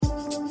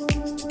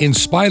In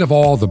spite of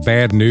all the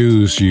bad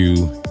news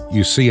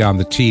you see on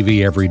the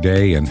TV every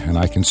day, and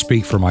I can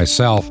speak for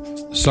myself,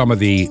 some of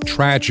the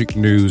tragic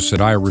news that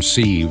I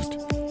received,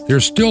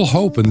 there's still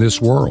hope in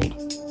this world.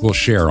 We'll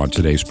share on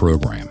today's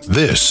program.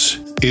 This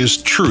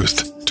is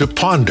Truth to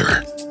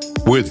Ponder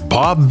with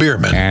Bob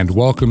Bierman. And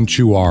welcome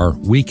to our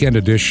weekend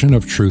edition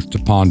of Truth to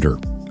Ponder.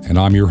 And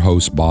I'm your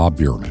host, Bob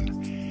Bierman.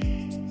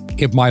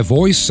 If my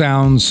voice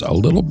sounds a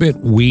little bit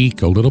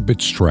weak, a little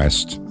bit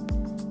stressed,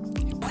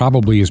 it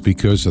probably is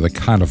because of the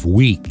kind of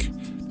week,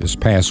 this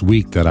past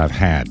week that I've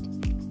had.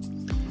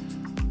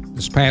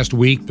 This past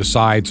week,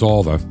 besides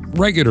all the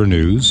regular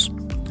news,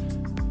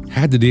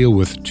 had to deal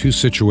with two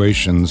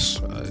situations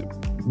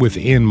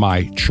within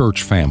my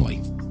church family.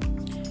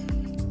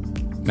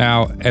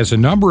 Now, as a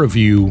number of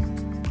you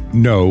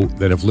know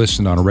that have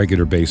listened on a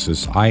regular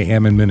basis, I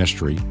am in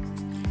ministry,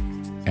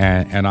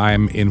 and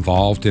I'm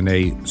involved in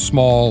a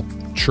small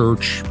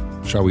church,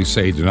 shall we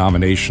say,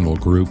 denominational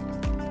group.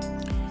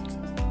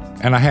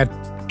 And I had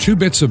two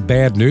bits of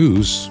bad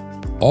news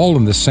all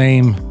in the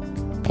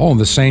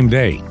same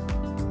day.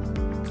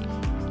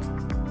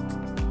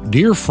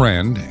 Dear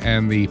friend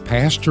and the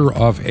pastor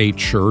of a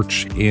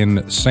church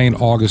in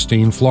St.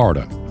 Augustine,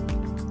 Florida.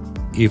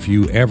 If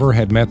you ever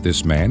had met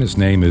this man, his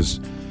name is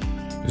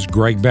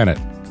Greg Bennett.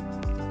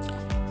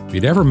 If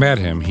you'd ever met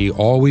him, he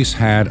always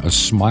had a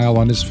smile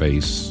on his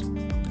face,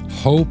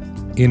 hope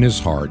in his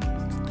heart,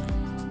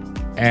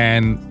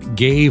 and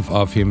gave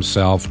of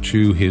himself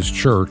to his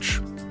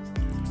church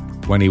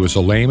when he was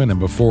a layman and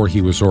before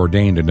he was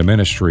ordained into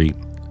ministry.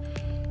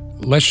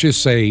 Let's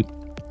just say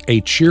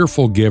a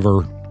cheerful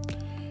giver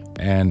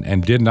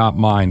and did not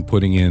mind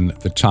putting in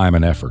the time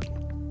and effort.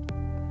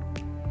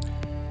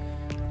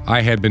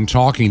 I had been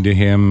talking to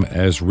him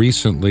as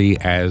recently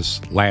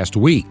as last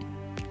week,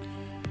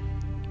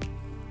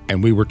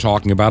 and we were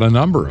talking about a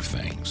number of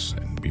things.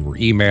 We were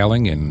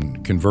emailing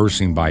and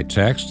conversing by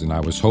text, and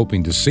I was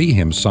hoping to see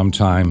him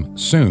sometime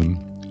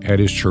soon at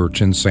his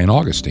church in St.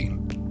 Augustine.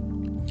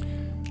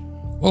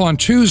 Well, on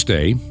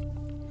Tuesday,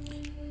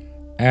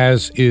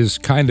 as is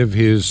kind of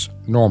his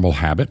normal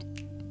habit,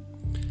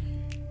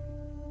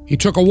 he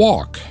took a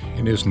walk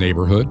in his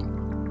neighborhood,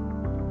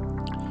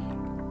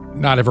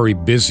 not a very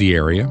busy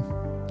area,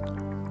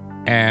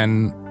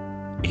 and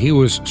he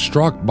was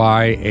struck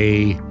by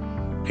a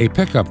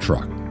pickup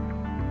truck.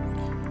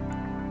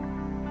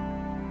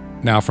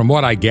 Now, from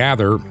what I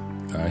gather,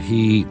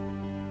 he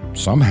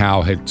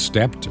somehow had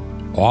stepped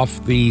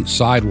off the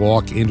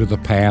sidewalk into the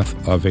path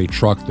of a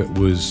truck that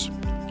was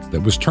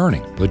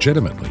turning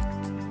legitimately.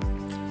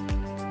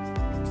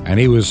 And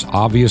he was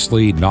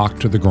obviously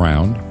knocked to the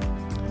ground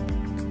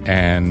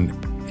and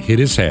hit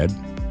his head.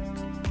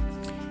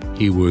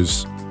 He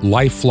was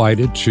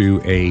life-flighted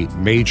to a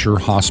major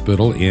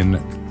hospital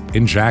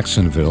in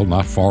Jacksonville,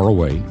 not far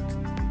away.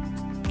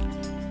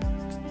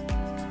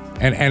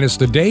 And as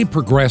the day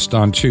progressed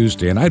on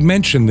Tuesday, and I'd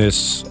mentioned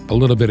this a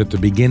little bit at the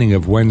beginning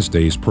of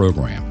Wednesday's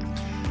program.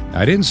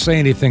 I didn't say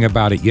anything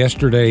about it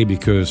yesterday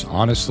because,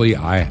 honestly,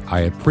 I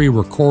had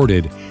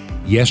pre-recorded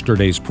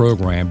yesterday's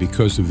program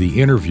because of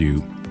the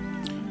interview,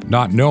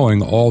 not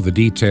knowing all the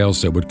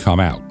details that would come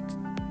out.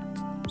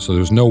 So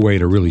there's no way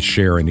to really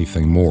share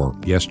anything more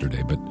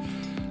yesterday,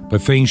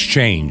 but things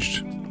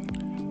changed.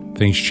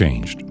 Things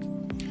changed.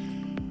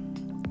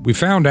 We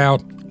found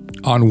out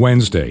on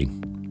Wednesday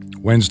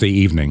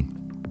evening,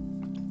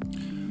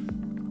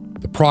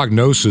 the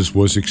prognosis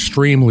was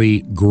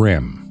extremely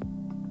grim.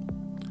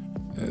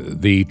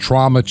 The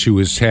trauma to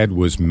his head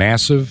was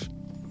massive,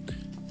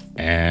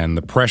 and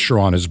the pressure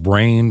on his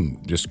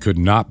brain just could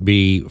not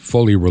be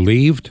fully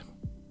relieved.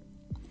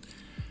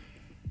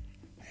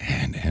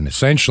 And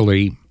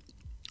essentially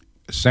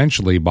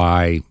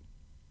by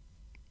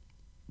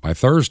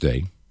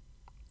Thursday,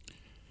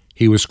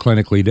 he was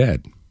clinically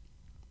dead.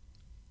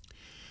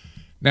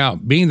 Now,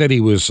 being that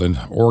he was an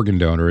organ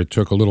donor, it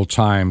took a little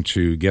time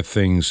to get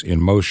things in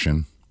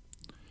motion.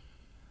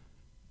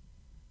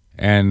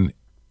 And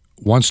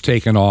once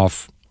taken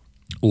off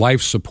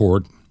life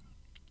support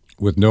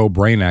with no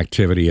brain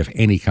activity of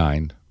any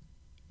kind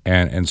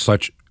and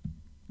such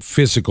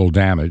physical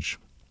damage,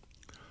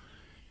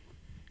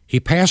 he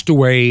passed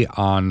away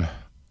on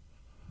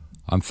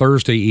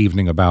Thursday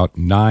evening about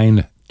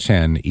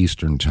 9:10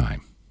 Eastern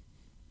Time.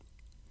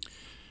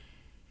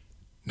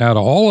 Now, to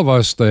all of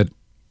us that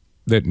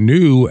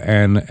knew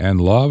and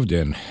loved,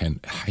 and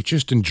I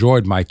just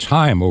enjoyed my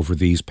time over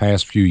these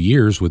past few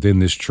years within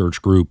this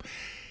church group,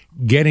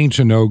 getting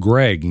to know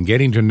Greg and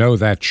getting to know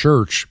that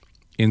church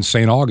in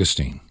St.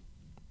 Augustine.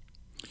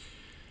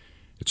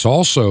 It's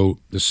also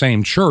the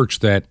same church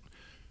that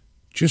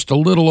just a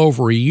little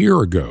over a year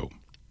ago,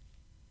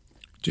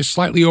 just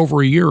slightly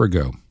over a year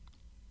ago,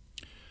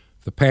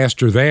 the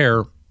pastor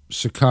there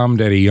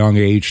succumbed at a young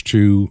age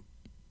to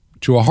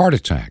a heart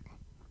attack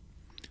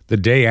the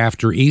day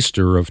after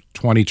Easter of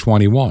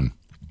 2021.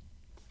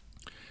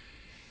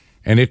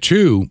 And it,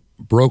 too,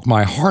 broke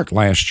my heart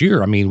last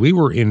year. I mean, we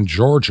were in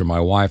Georgia, my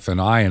wife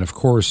and I, and of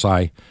course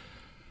I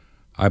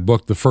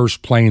booked the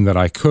first plane that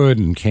I could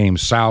and came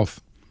south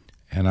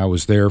and I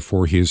was there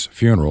for his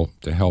funeral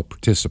to help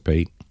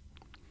participate.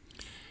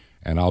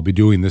 And I'll be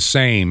doing the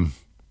same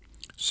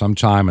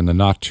sometime in the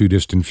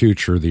not-too-distant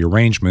future. The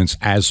arrangements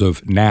as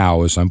of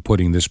now, as I'm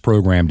putting this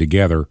program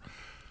together,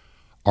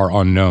 are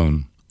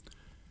unknown.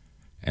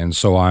 And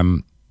so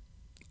I'm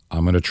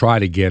going to try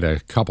to get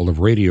a couple of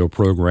radio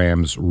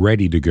programs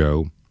ready to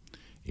go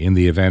in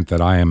the event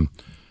that I'm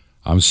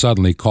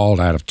suddenly called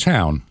out of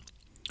town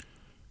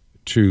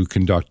to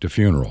conduct a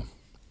funeral.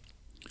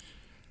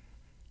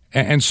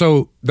 And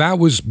so that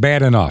was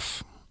bad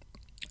enough.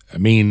 I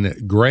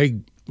mean,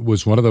 Greg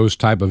was one of those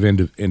type of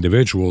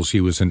individuals.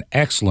 He was in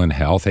excellent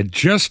health, had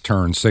just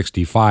turned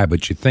 65,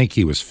 but you'd think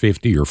he was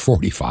 50 or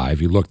 45.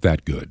 He looked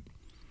that good.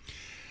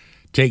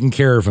 Taking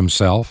care of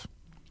himself.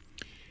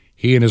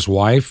 He and his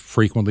wife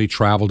frequently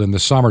traveled in the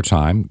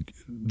summertime.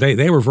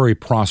 They were very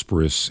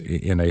prosperous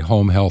in a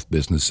home health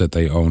business that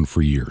they owned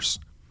for years.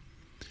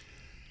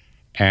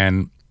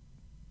 And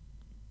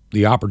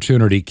the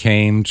opportunity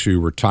came to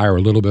retire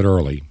a little bit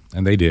early,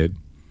 and they did.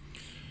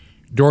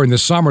 During the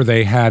summer,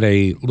 they had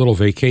a little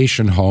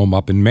vacation home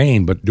up in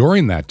Maine, but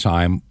during that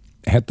time,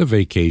 at the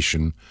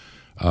vacation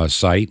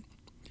site,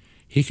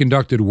 he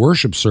conducted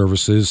worship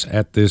services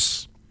at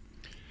this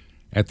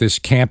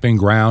camping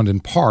ground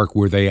and park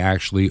where they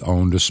actually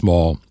owned a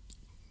small,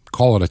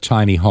 call it a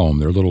tiny home,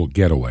 their little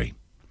getaway.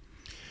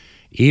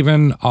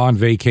 Even on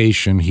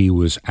vacation, he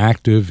was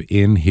active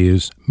in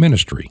his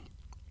ministry.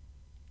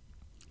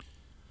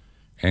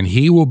 And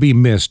he will be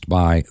missed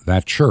by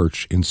that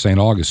church in St.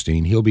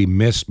 Augustine. He'll be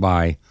missed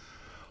by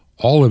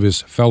all of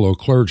his fellow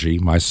clergy,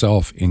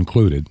 myself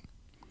included.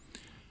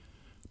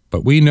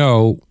 But we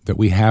know that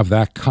we have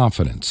that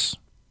confidence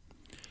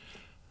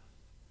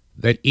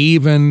that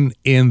even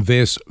in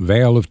this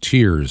vale of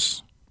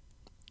tears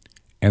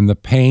and the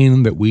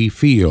pain that we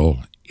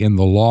feel in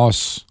the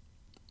loss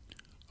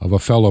of a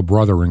fellow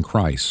brother in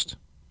Christ,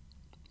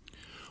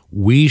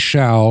 we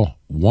shall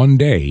one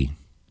day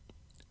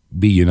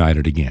be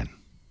united again.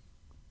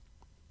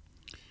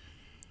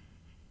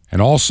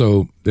 And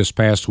also, this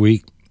past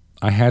week,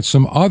 I had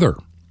some other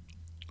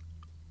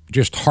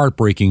just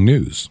heartbreaking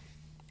news.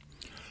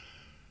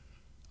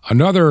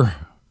 Another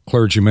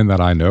clergyman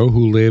that I know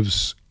who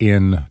lives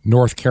in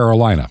North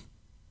Carolina,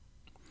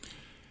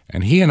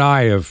 and he and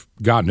I have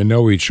gotten to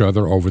know each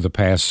other over the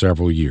past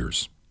several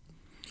years.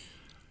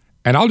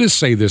 And I'll just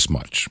say this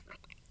much.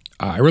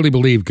 I really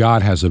believe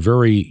God has a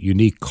very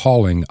unique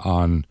calling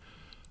on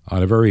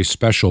a very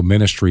special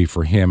ministry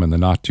for him in the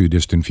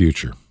not-too-distant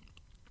future.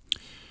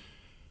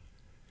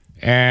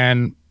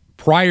 And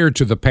prior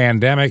to the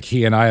pandemic,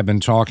 he and I have been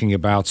talking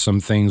about some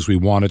things we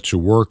wanted to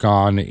work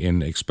on,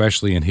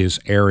 especially in his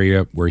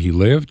area where he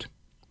lived.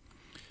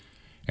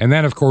 And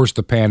then, of course,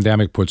 the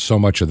pandemic put so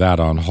much of that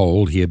on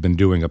hold. He had been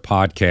doing a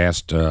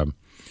podcast,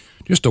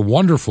 just a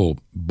wonderful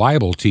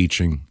Bible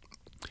teaching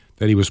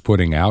that he was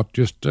putting out,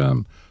 just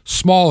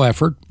small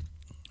effort,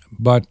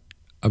 but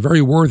a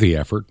very worthy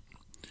effort.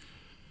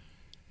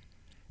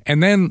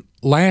 And then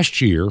last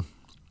year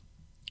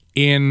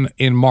in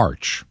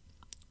March,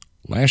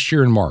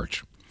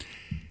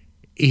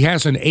 he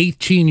has an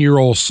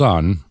 18-year-old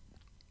son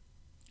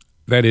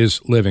that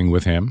is living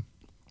with him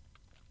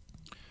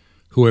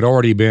who had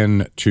already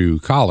been to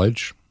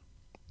college,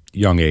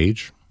 young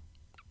age.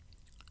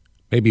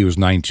 Maybe he was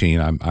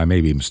 19. I may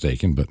be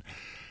mistaken, but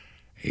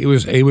he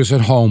was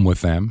at home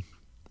with them.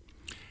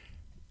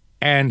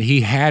 And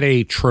he had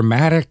a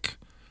traumatic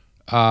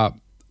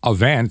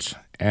event,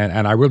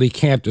 and I really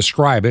can't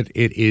describe it.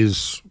 It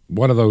is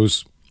one of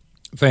those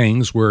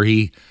things where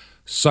he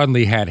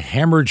suddenly had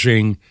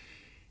hemorrhaging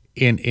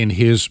in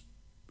his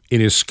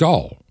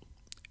skull,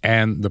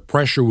 and the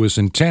pressure was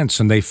intense.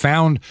 And they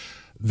found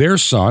their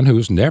son,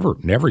 who's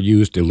never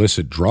used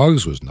illicit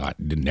drugs,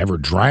 never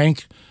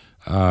drank,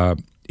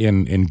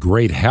 in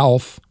great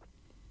health.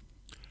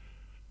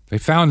 They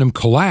found him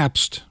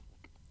collapsed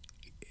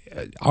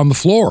on the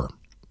floor,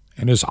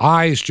 and his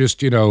eyes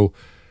just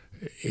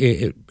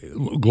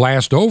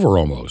glassed over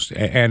almost,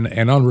 and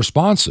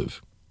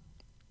unresponsive.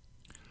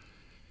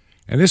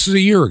 And this is a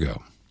year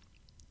ago.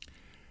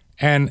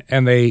 And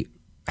they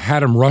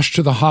had him rushed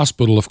to the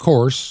hospital, of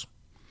course,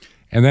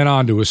 and then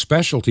on to a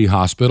specialty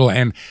hospital.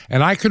 And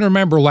I can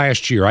remember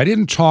last year, I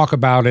didn't talk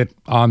about it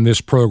on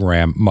this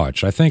program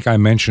much. I think I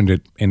mentioned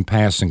it in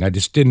passing. I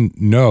just didn't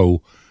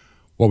know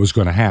what was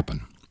going to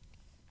happen.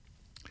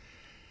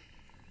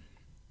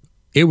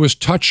 It was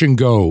touch and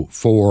go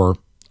for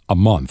a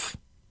month.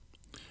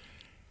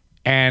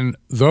 And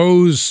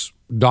those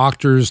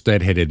doctors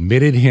that had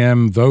admitted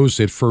him, those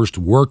that first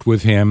worked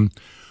with him,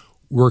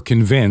 were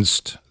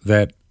convinced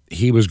that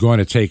he was going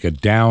to take a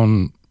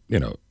downward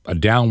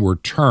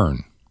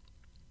turn.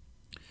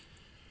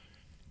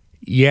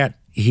 Yet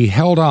he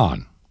held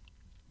on.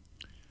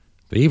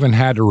 They even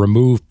had to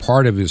remove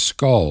part of his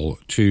skull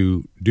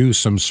to do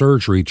some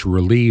surgery to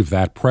relieve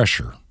that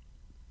pressure.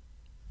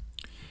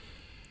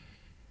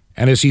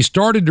 And as he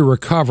started to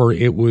recover,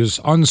 it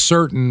was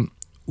uncertain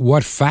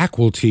what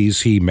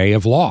faculties he may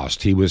have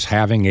lost. He was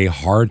having a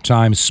hard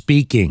time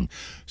speaking,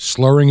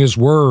 slurring his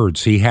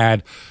words. He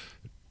had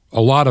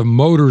a lot of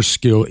motor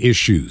skill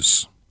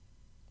issues.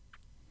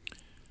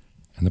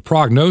 And the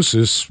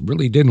prognosis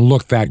really didn't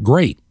look that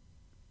great.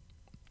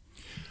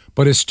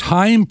 But as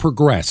time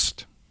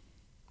progressed,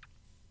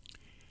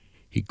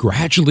 he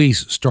gradually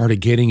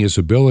started getting his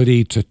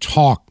ability to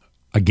talk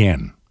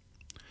again.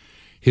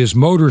 His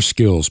motor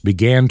skills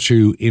began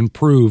to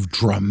improve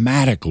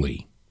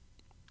dramatically.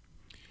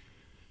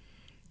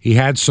 He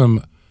had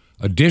some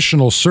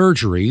additional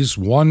surgeries,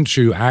 one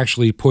to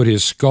actually put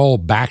his skull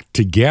back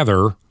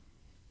together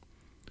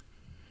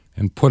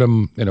and put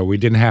him, we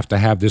didn't have to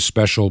have this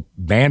special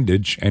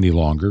bandage any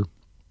longer.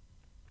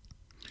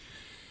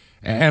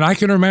 And I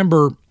can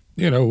remember,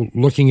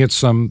 looking at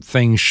some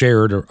things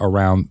shared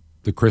around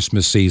the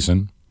Christmas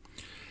season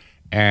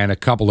and a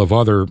couple of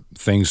other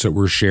things that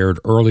were shared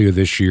earlier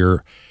this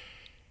year.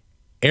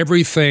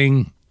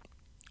 Everything,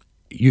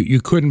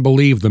 you couldn't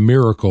believe the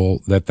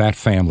miracle that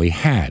family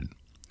had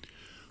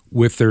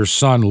with their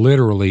son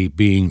literally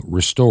being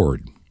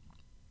restored.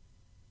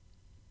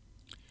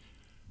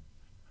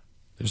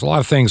 There's a lot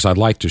of things I'd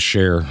like to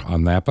share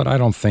on that, but I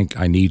don't think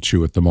I need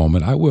to at the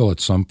moment. I will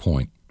at some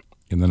point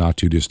in the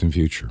not-too-distant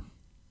future.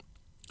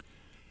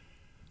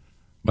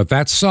 But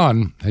that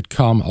son had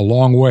come a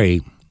long way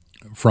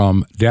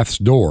from death's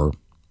door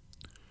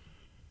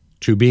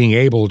to being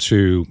able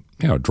to,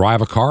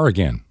 drive a car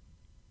again.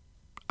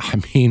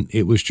 I mean,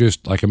 it was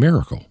just like a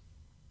miracle.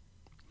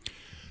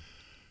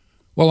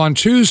 Well, on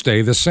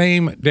Tuesday, the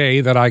same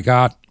day that I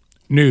got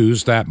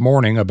news that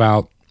morning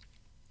about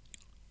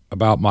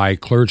my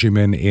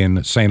clergyman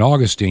in St.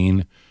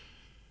 Augustine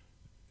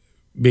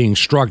being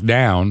struck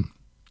down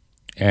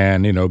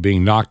and,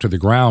 being knocked to the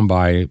ground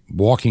by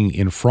walking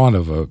in front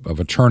of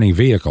a turning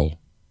vehicle,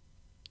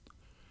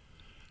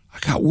 I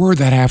got word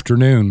that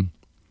afternoon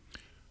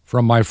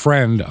from my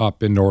friend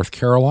up in North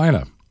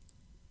Carolina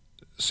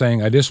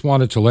saying, I just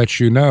wanted to let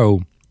you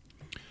know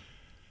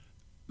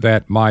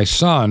that my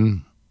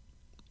son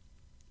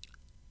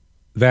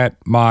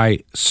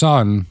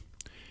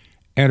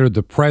entered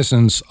the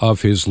presence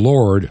of his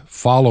Lord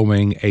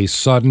following a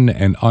sudden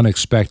and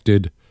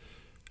unexpected,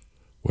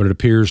 what it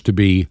appears to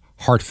be,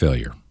 heart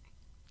failure.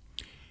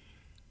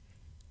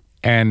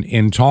 And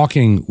in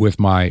talking with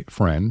my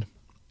friend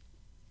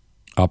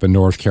up in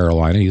North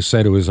Carolina, he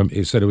said it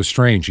was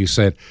strange. He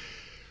said,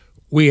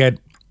 we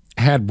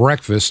had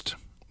breakfast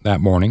that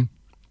morning,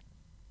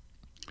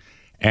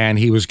 and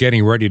he was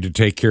getting ready to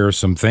take care of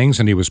some things,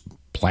 and he was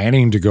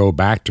planning to go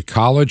back to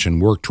college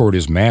and work toward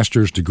his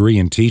master's degree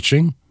in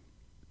teaching.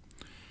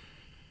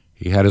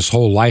 He had his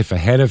whole life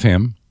ahead of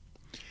him,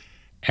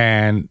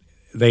 and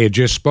they had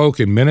just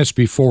spoken minutes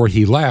before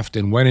he left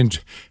and went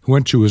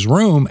to his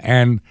room,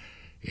 and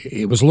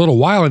it was a little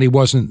while,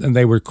 and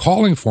they were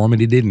calling for him,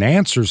 and he didn't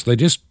answer, so they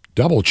just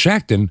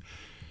double-checked, and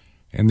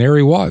there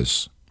he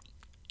was.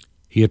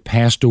 He had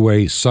passed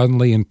away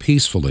suddenly and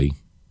peacefully.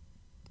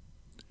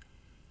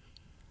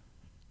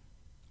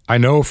 I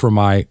know from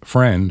my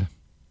friend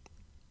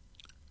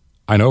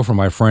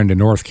in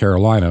North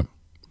Carolina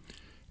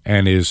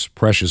and his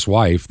precious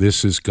wife,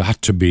 this has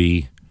got to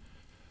be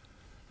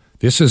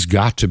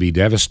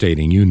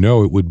devastating.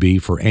 It would be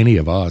for any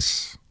of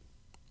us.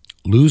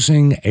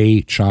 Losing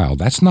a child,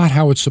 that's not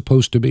how it's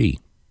supposed to be.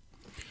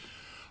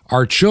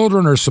 Our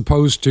children are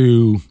supposed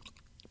to,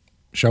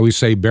 shall we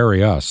say,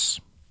 bury us,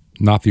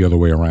 not the other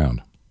way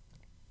around.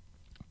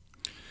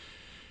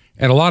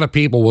 And a lot of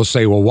people will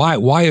say, well,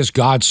 why is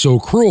God so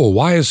cruel?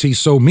 Why is he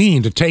so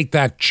mean to take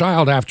that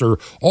child after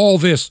all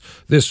this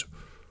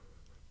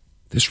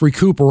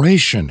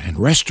recuperation and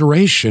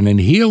restoration and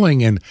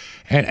healing and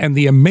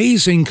the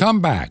amazing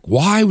comeback?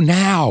 Why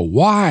now?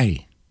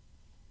 Why?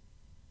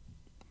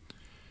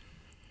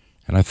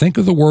 And I think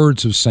of the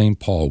words of St.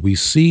 Paul, we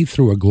see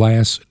through a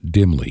glass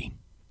dimly.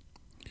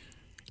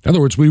 In other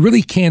words, we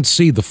really can't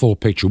see the full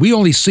picture. We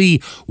only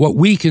see what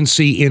we can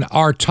see in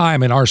our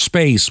time, in our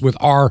space, with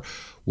our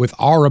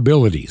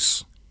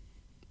abilities.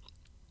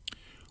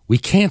 We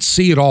can't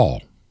see it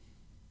all.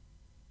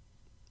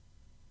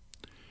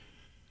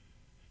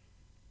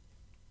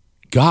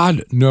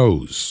 God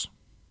knows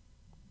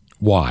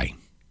why.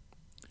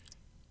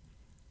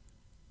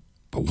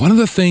 But one of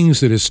the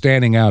things that is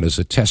standing out as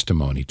a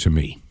testimony to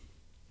me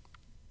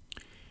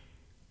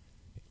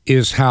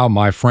is how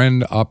my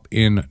friend up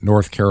in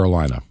North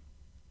Carolina,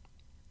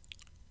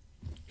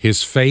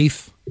 his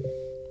faith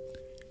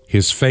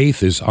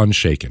is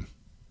unshaken.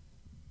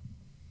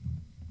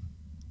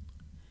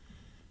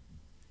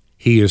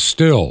 He is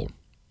still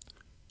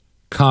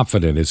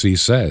confident, as he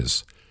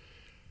says.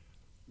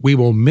 We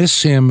will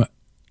miss him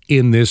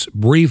in this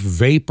brief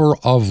vapor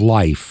of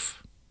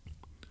life.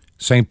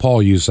 St.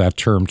 Paul used that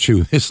term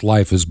too. This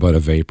life is but a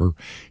vapor,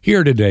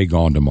 here today,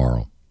 gone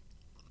tomorrow.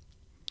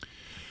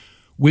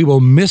 We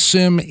will miss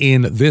him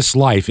in this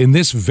life, in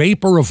this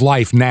vapor of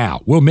life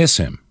now. We'll miss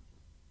him.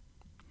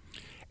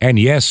 And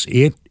yes,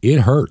 it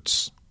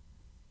hurts.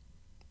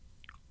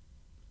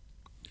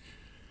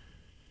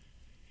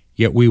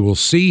 Yet we will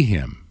see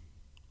him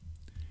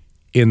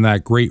in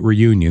that great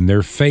reunion.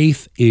 Their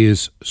faith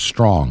is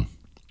strong.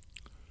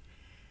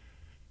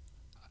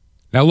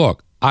 Now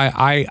look,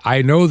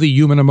 I know the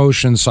human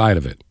emotion side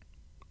of it,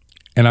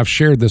 and I've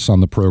shared this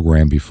on the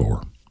program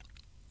before.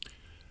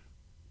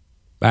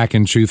 Back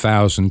in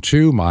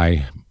 2002,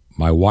 my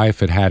wife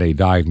had a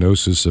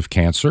diagnosis of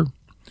cancer,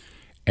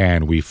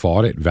 and we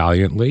fought it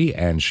valiantly,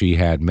 and she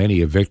had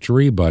many a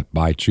victory, but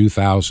by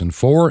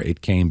 2004,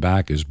 it came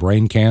back as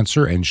brain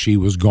cancer, and she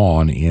was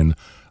gone in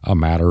a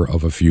matter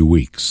of a few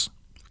weeks.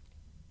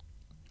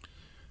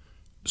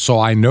 So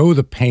I know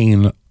the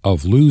pain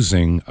of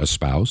losing a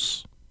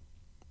spouse.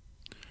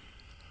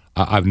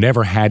 I've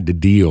never had to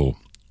deal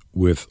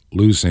with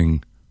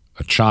losing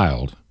a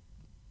child.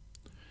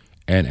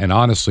 And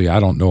honestly, I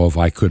don't know if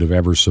I could have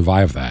ever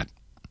survived that.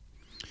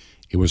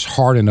 It was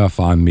hard enough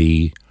on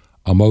me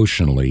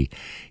emotionally,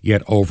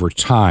 yet over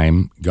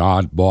time,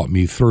 God brought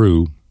me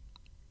through,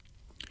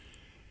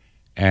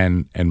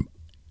 and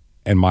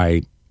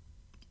my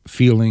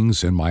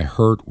feelings and my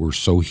hurt were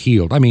so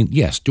healed. I mean,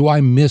 yes, do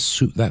I miss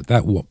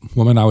that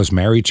woman I was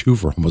married to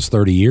for almost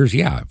 30 years?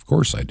 Yeah, of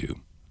course I do.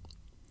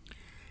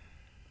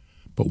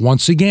 But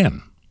once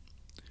again,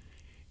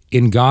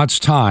 in God's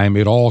time,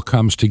 it all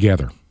comes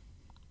together.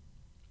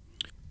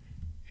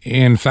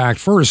 In fact,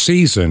 for a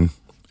season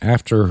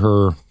after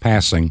her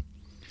passing,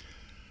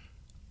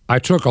 I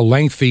took a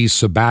lengthy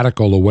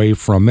sabbatical away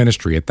from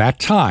ministry. At that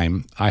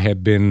time, I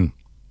had been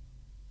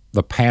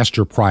the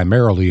pastor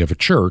primarily of a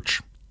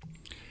church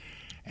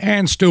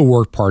and still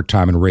worked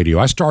part-time in radio.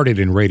 I started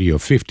in radio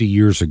 50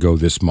 years ago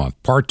this month.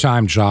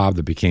 Part-time job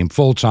that became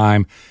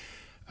full-time,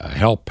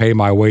 helped pay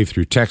my way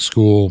through tech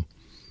school.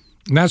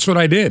 And that's what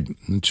I did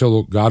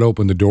until God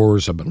opened the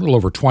doors a little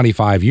over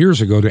 25 years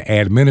ago to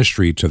add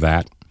ministry to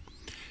that.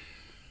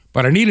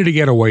 But I needed to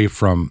get away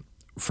from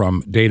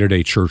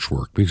day-to-day church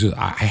work because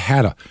I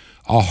had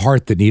a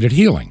heart that needed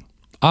healing,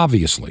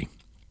 obviously.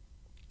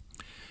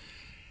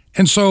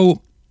 And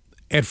so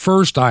at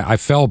first I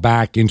fell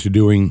back into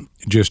doing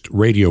just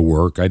radio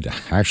work. I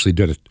actually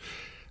did it.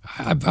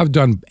 I've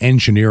done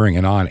engineering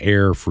and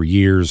on-air for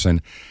years,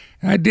 and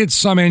I did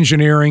some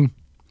engineering,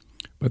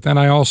 but then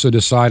I also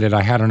decided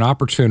I had an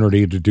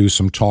opportunity to do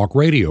some talk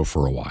radio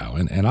for a while,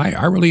 and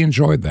I really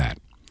enjoyed that.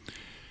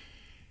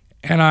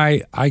 And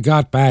I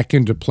got back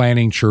into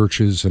planning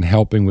churches and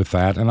helping with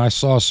that, and I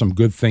saw some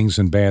good things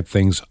and bad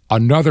things.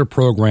 Another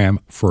program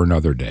for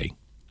another day.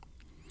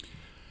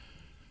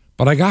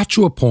 But I got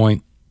to a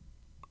point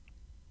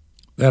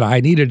that I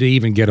needed to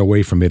even get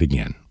away from it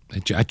again.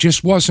 I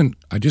just wasn't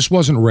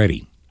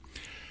ready.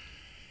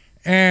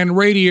 And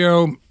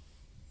radio,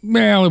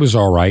 well, it was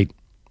all right,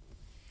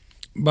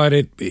 but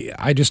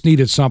I just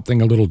needed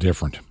something a little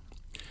different.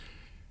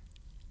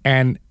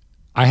 And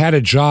I had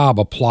a job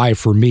apply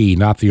for me,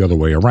 not the other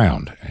way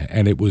around.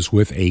 And it was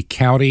with a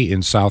county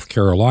in South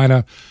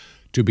Carolina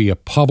to be a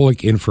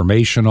public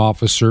information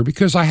officer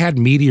because I had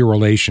media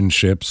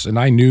relationships and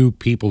I knew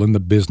people in the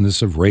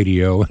business of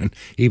radio and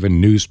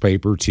even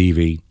newspaper,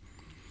 TV.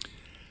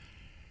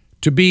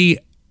 To be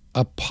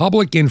a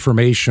public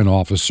information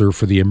officer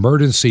for the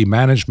Emergency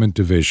Management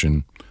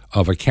Division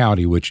of a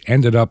county which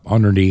ended up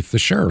underneath the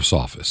sheriff's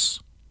office,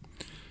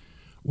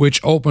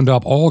 which opened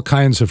up all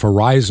kinds of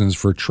horizons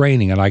for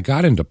training, and I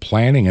got into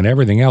planning and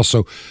everything else.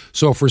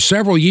 So for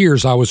several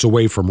years, I was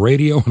away from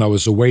radio and I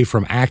was away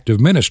from active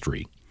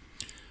ministry,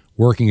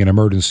 working in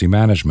emergency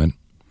management.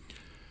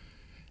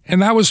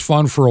 And that was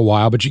fun for a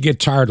while, but you get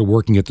tired of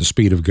working at the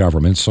speed of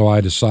government, so I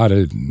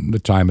decided the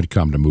time had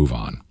come to move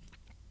on.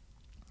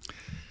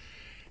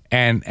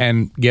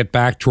 And get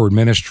back toward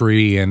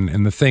ministry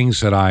and the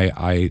things that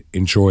I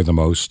enjoy the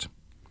most.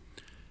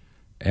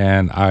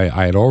 And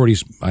I had already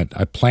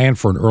planned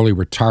for an early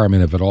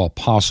retirement if at all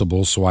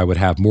possible, so I would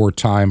have more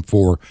time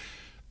for,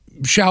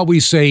 shall we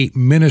say,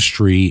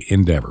 ministry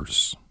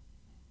endeavors.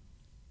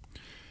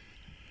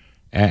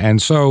 And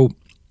so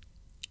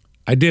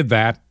I did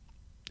that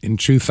in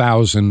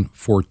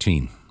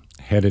 2014,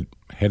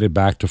 headed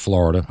back to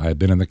Florida. I had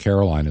been in the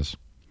Carolinas.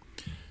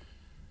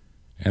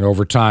 And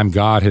over time,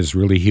 God has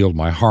really healed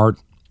my heart.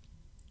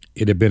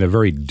 It had been a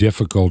very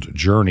difficult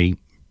journey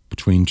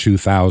between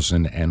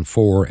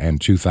 2004 and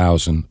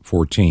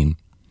 2014.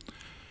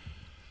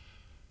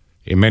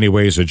 In many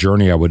ways, a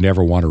journey I would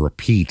never want to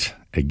repeat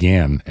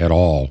again at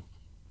all,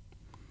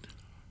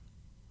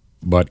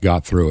 but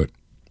got through it.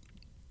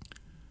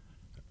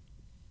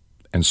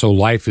 And so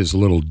life is a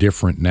little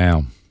different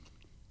now.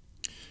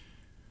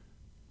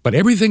 But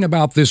everything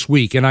about this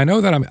week, and I know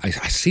that I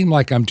seem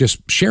like I'm just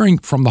sharing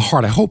from the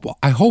heart.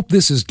 I hope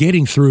this is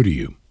getting through to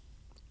you.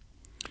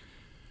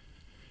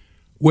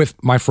 With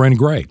my friend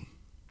Greg,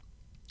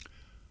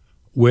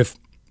 with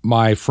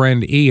my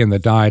friend Ian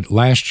that died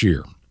last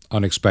year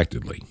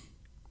unexpectedly,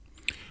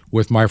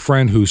 with my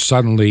friend who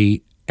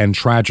suddenly and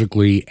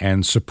tragically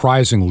and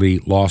surprisingly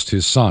lost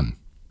his son.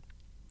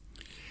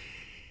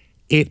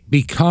 It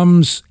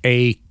becomes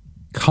a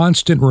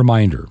constant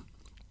reminder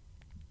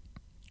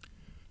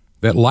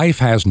that life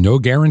has no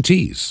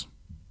guarantees.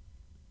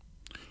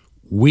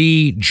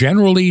 We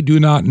generally do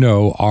not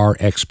know our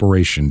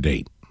expiration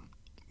date,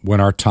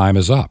 when our time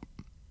is up,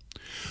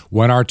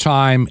 when our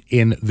time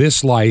in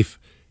this life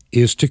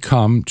is to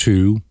come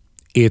to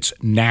its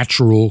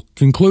natural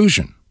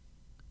conclusion.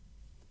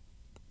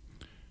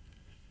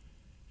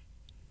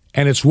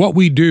 And it's what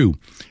we do.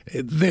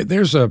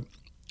 There's a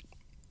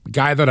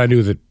guy that I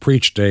knew that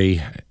preached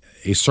a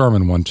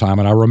sermon one time,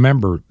 and I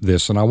remember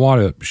this, and I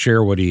want to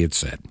share what he had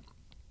said.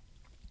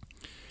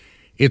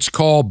 It's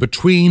called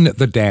Between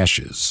the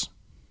Dashes.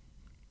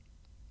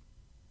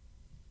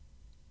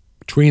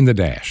 Between the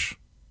Dash.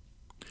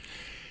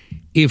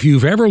 If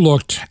you've ever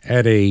looked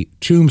at a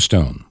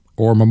tombstone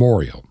or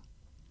memorial,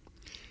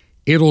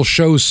 it'll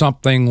show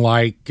something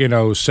like,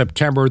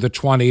 September the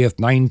 20th,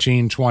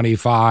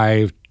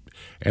 1925,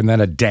 and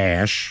then a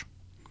dash,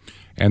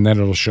 and then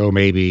it'll show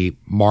maybe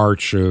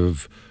March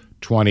of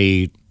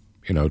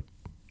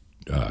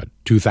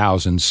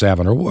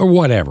 2007 or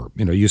whatever.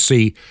 You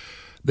see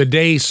the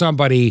day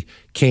somebody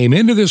came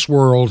into this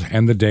world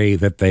and the day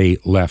that they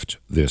left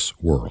this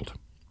world,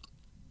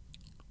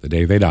 the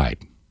day they died.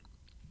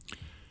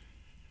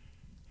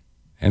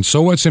 And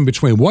so what's in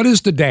between? What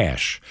is the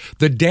dash?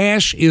 The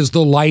dash is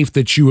the life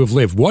that you have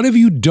lived. What have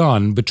you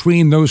done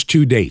between those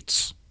two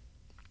dates?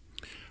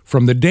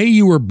 From the day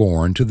you were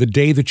born to the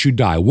day that you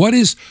die. What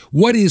is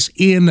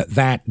in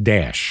that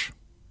dash?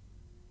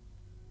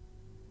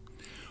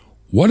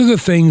 What are the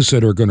things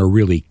that are going to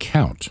really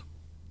count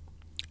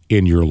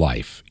in your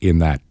life in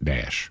that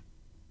dash?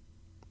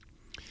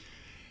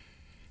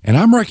 And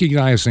I'm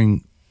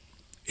recognizing,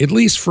 at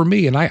least for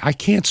me, and I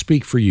can't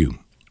speak for you,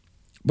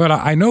 but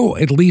I know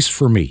at least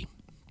for me,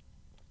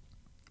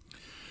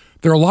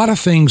 there are a lot of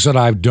things that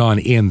I've done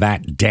in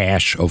that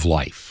dash of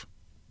life.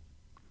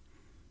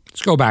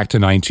 Let's go back to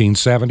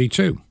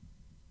 1972.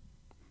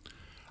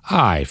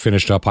 I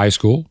finished up high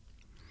school.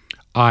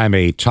 I'm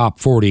a top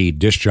 40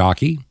 disc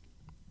jockey,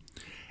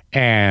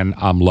 and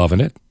I'm loving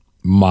it.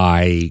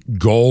 My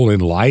goal in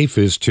life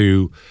is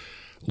to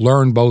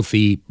learn both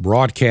the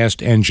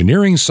broadcast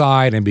engineering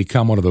side and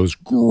become one of those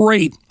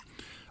great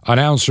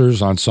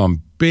announcers on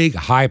some big,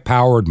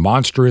 high-powered,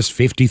 monstrous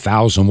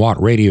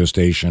 50,000-watt radio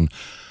station,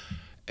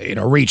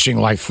 reaching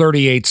like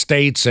 38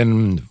 states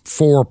and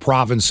 4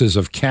 provinces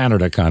of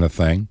Canada kind of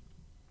thing.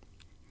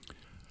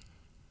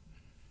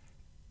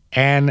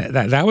 And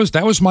that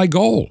was my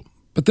goal.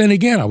 But then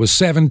again, I was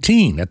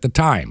 17 at the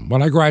time.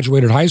 When I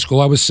graduated high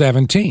school, I was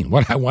 17.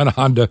 When I went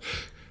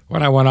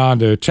on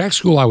to tech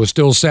school, I was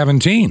still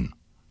 17.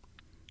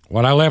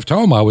 When I left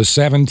home, I was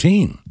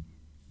 17.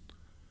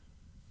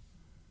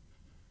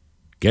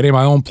 Getting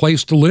my own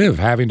place to live,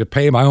 having to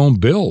pay my own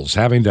bills,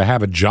 having to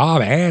have a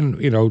job and,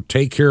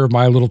 take care of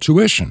my little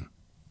tuition.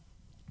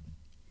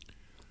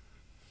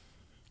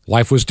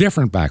 Life was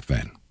different back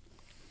then.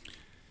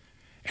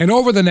 And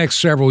over the next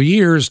several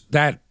years,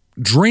 that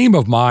dream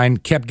of mine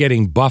kept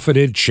getting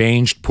buffeted,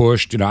 changed,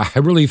 pushed. I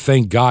really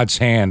think God's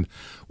hand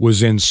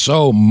was in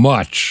so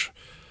much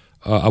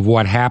of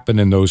what happened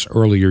in those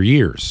earlier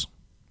years.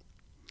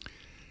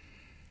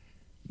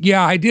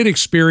 Yeah, I did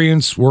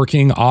experience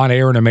working on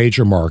air in a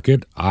major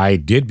market. I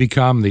did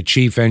become the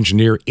chief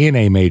engineer in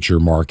a major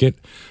market.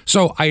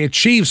 So I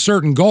achieved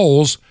certain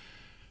goals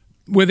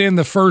within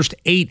the first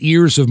 8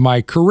 years of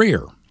my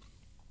career.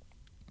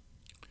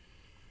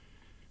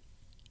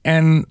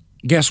 And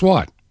guess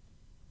what?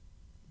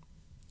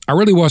 I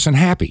really wasn't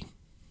happy.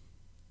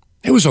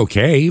 It was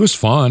okay. It was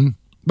fun.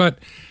 But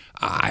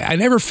I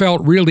never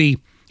felt really,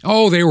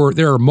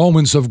 there are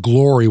moments of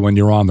glory when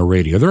you're on the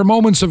radio. There are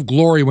moments of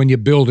glory when you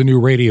build a new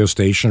radio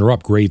station or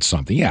upgrade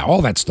something. Yeah,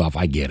 all that stuff,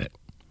 I get it.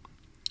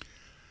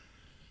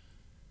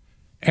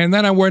 And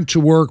then I went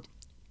to work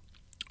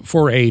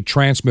for a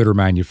transmitter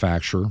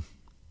manufacturer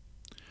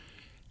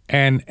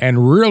and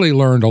really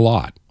learned a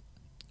lot.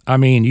 I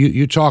mean,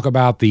 you talk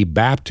about the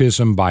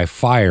baptism by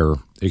fire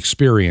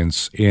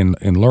experience in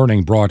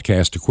learning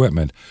broadcast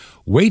equipment.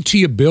 Wait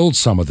till you build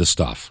some of the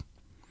stuff.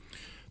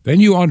 Then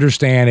you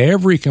understand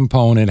every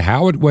component,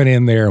 how it went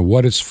in there, and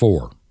what it's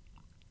for.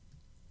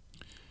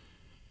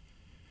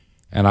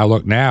 And I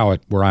look now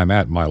at where I'm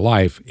at in my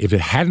life. If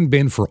it hadn't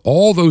been for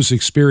all those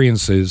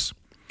experiences,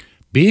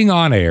 being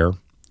on air,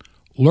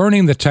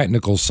 learning the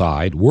technical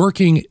side,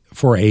 working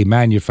for a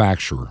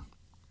manufacturer.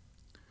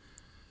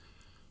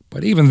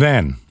 But even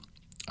then,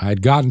 I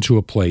had gotten to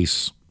a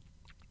place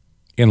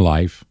in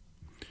life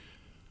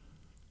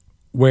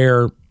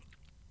where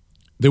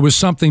there was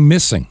something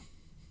missing.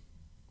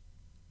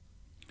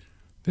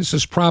 This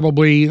is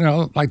probably,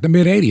 like the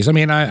mid-'80s. I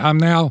mean, I'm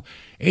now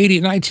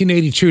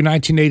 1982,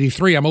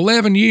 1983. I'm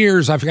 11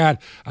 years. I've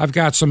got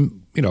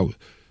some,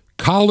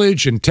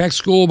 college and tech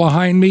school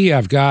behind me.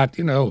 I've got,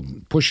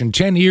 pushing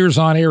 10 years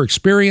on air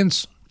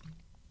experience.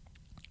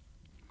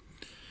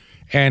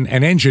 And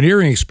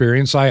engineering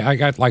experience. I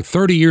got like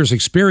 30 years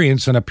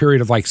experience in a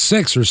period of like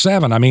 6 or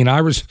 7. I mean,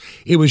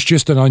 it was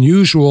just an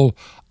unusual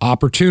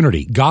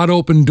opportunity. God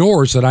opened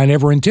doors that I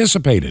never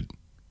anticipated.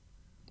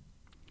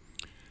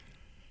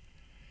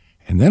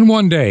 And then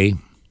one day,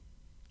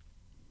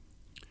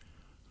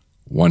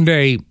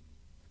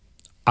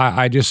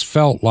 I just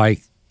felt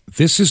like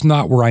this is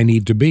not where I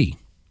need to be.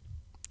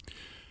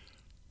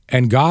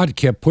 And God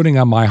kept putting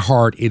on my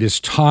heart, it is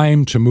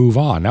time to move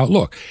on. Now,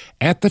 look,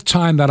 at the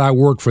time that I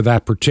worked for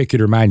that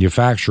particular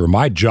manufacturer,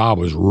 my job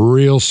was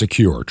real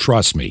secure.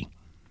 Trust me,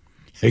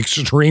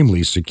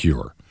 extremely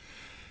secure.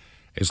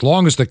 As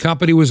long as the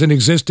company was in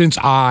existence,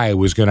 I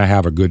was going to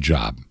have a good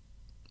job.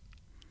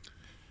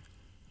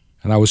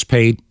 And I was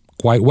paid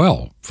quite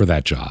well for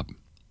that job.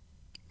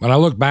 When I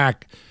look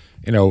back,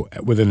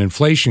 with an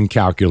inflation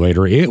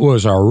calculator, it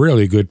was a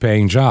really good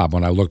paying job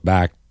when I look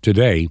back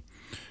today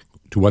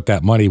to what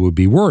that money would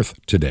be worth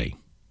today.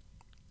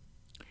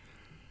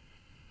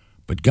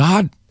 But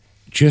God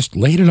just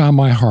laid it on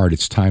my heart.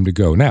 It's time to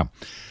go. Now,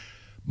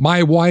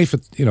 my wife,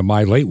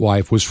 my late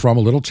wife, was from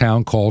a little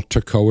town called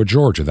Toccoa,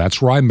 Georgia.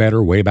 That's where I met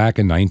her way back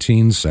in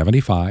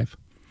 1975.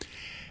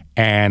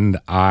 And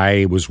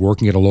I was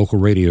working at a local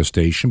radio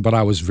station, but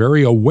I was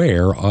very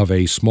aware of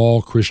a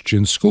small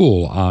Christian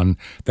school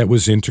that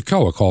was in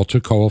Toccoa called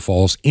Toccoa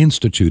Falls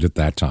Institute at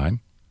that time.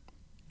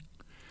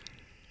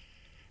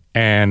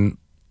 And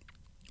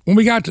when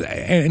we got to,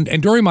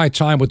 and during my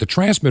time with the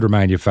transmitter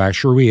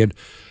manufacturer, we had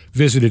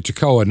visited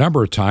Toccoa a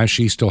number of times.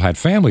 She still had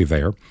family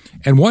there.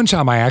 And one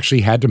time I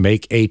actually had to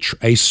make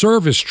a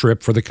service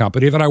trip for the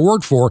company that I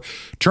worked for.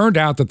 Turned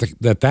out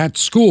that that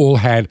school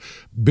had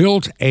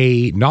built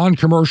a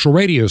non-commercial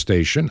radio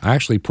station,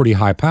 actually pretty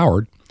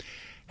high-powered,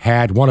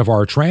 had one of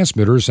our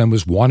transmitters and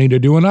was wanting to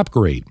do an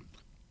upgrade.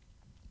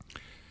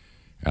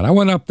 And I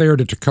went up there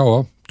to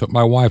Toccoa, took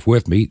my wife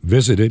with me,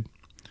 visited,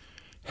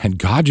 and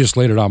God just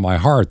laid it on my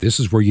heart. This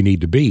is where you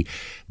need to be.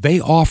 They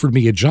offered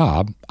me a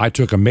job. I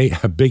took a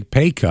big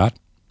pay cut,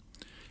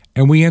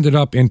 and we ended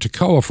up in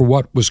Toccoa for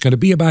what was going to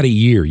be about a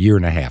year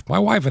and a half. My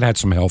wife had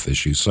some health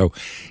issues, so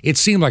it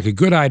seemed like a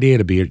good idea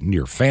to be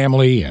near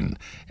family, and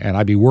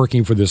I'd be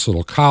working for this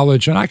little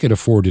college, and I could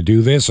afford to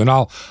do this, and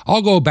I'll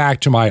go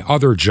back to my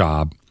other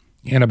job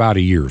in about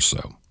a year or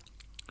so.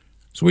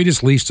 So we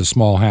just leased a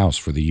small house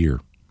for the year.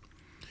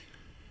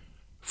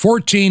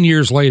 14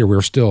 years later,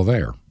 we're still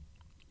there.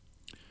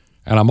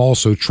 And I'm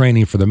also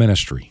training for the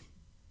ministry.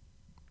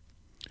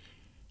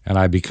 And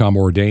I become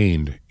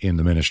ordained in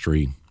the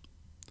ministry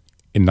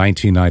in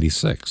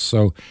 1996.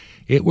 So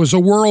it was a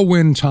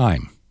whirlwind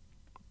time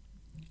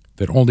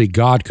that only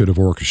God could have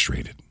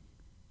orchestrated.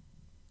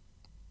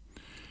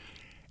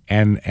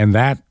 And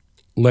that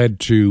led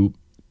to,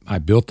 I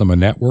built them a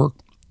network,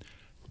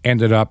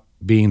 ended up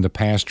being the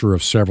pastor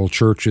of several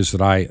churches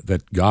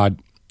that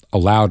God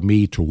allowed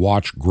me to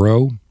watch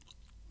grow.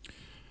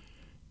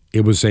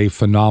 It was a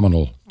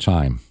phenomenal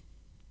time.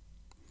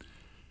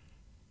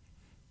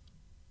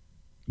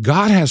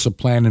 God has a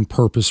plan and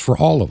purpose for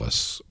all of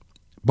us,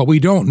 but we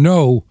don't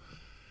know.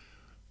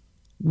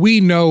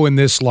 We know in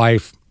this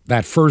life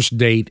that first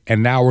date,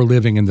 and now we're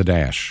living in the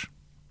dash.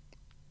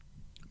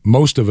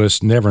 Most of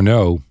us never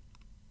know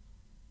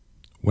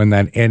when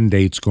that end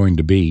date's going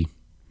to be,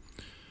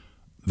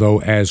 though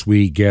as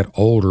we get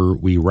older,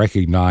 we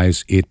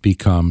recognize it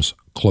becomes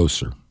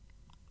closer.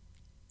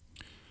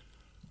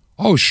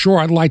 Oh, sure,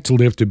 I'd like to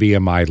live to be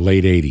in my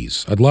late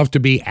 80s. I'd love to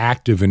be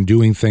active and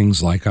doing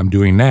things like I'm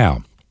doing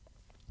now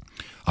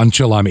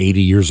until I'm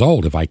 80 years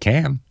old, if I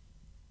can.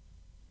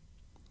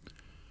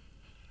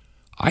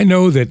 I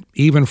know that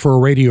even for a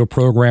radio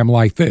program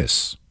like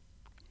this,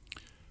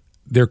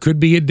 there could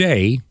be a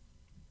day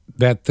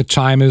that the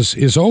time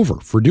is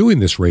over for doing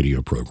this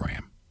radio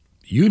program.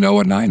 You know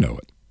it and I know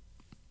it.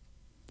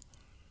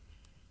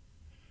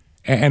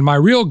 And my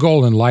real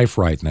goal in life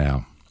right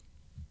now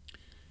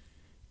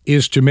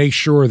is to make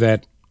sure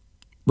that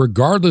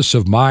regardless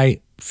of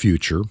my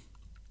future,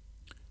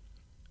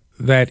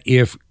 that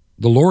if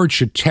the Lord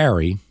should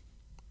tarry,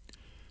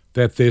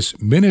 that this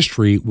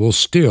ministry will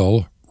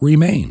still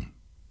remain.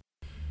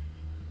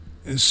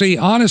 See,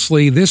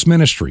 honestly, this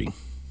ministry,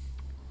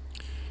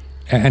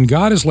 and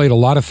God has laid a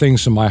lot of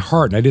things in my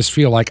heart, and I just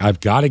feel like I've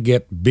got to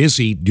get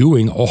busy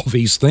doing all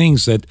these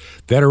things that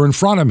are in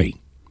front of me.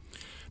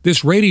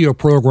 This radio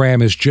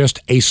program is just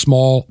a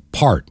small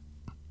part.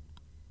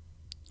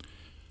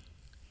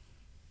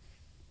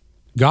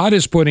 God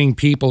is putting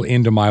people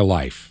into my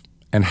life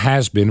and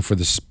has been for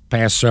the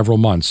past several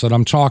months that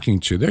I'm talking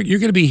to. You're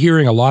going to be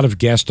hearing a lot of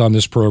guests on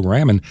this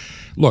program. And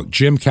look,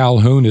 Jim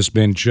Calhoun has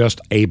been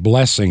just a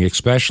blessing,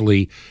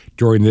 especially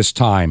during this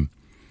time.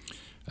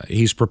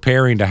 He's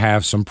preparing to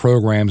have some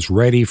programs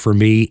ready for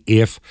me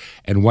if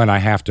and when I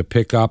have to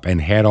pick up and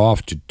head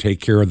off to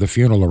take care of the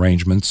funeral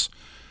arrangements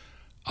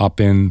up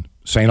in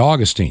St.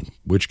 Augustine,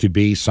 which could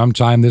be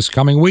sometime this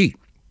coming week.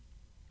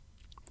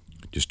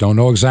 Just don't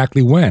know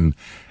exactly when,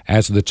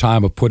 as of the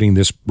time of putting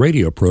this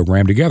radio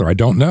program together. I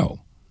don't know.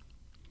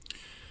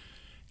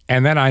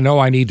 And then I know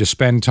I need to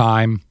spend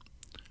time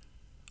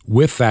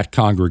with that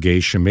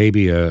congregation,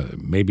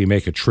 maybe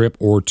make a trip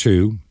or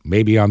two,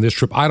 maybe on this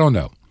trip. I don't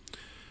know.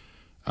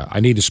 I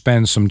need to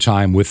spend some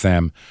time with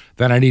them.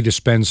 Then I need to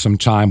spend some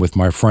time with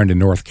my friend in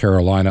North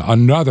Carolina.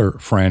 Another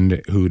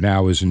friend who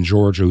now is in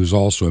Georgia, who's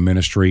also in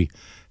ministry,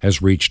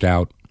 has reached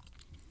out.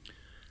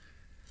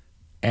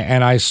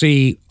 And I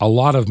see a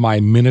lot of my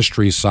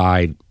ministry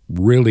side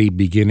really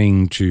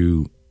beginning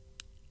to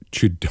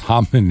to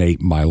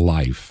dominate my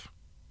life.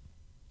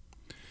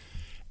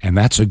 And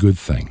that's a good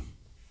thing.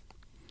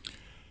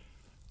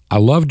 I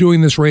love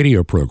doing this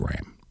radio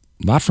program,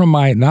 not from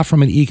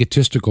an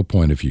egotistical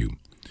point of view,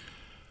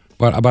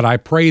 but I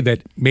pray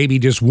that maybe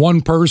just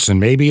one person,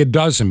 maybe a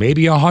dozen,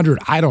 maybe 100,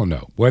 I don't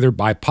know, whether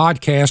by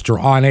podcast or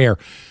on air,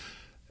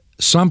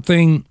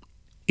 something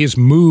is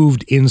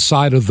moved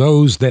inside of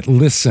those that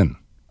listen.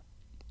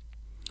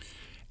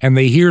 And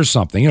they hear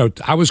something. You know,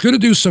 I was going to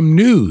do some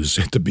news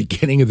at the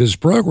beginning of this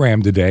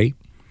program today,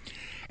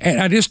 and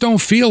I just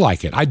don't feel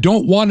like it. I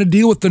don't want to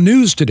deal with the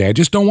news today. I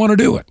just don't want to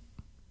do it.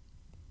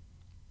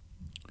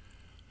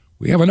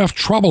 We have enough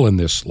trouble in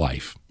this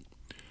life.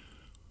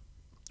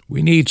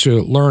 We need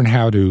to learn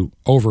how to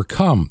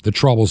overcome the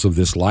troubles of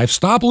this life.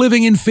 Stop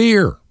living in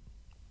fear.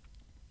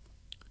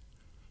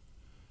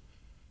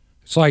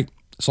 It's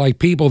like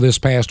people this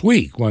past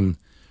week when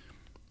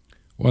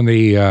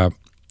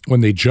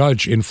the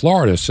judge in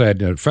Florida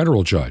said, a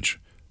federal judge,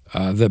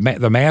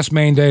 the mask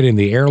mandate in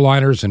the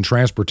airliners and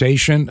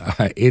transportation,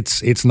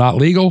 it's not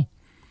legal.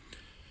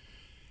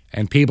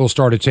 And people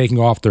started taking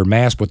off their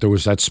masks, but there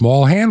was that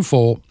small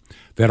handful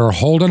that are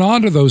holding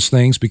on to those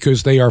things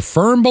because they are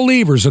firm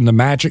believers in the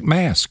magic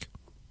mask.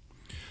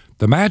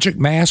 The magic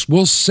mask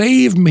will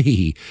save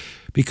me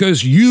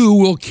because you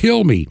will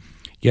kill me.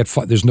 Yet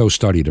there's no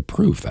study to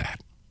prove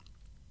that.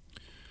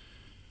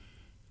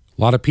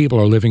 A lot of people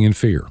are living in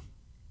fear.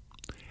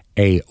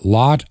 A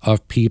lot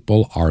of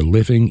people are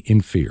living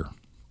in fear.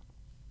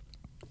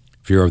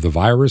 Fear of the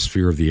virus,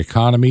 fear of the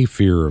economy,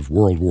 fear of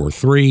World War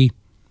III.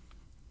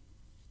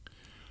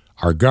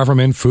 Our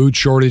government, food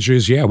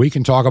shortages, yeah, we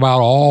can talk about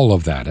all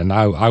of that, and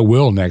I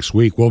will next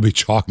week. We'll be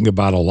talking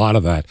about a lot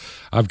of that.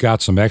 I've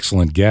got some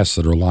excellent guests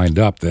that are lined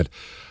up that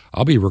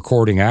I'll be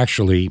recording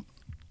actually,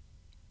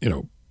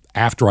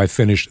 after I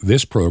finish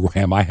this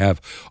program. I have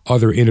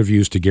other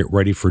interviews to get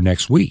ready for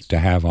next week to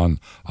have on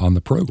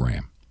the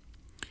program.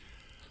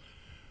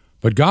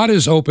 But God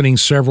is opening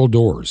several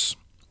doors,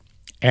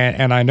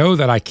 and I know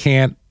that I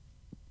can't,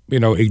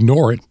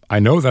 ignore it. I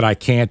know that I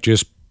can't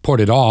just put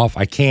it off.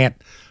 I can't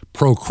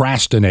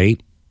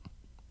procrastinate.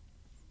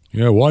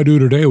 Why do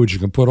today what you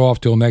can put off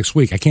till next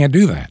week? I can't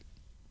do that.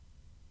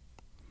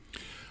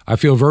 I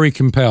feel very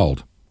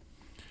compelled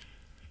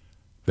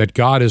that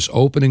God is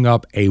opening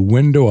up a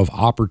window of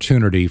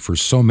opportunity for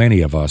so many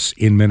of us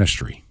in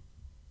ministry.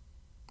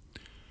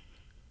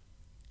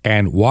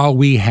 And while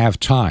we have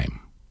time,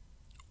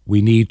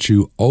 we need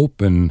to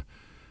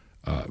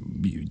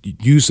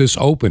use this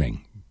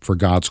opening for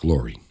God's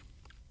glory.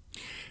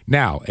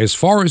 Now, as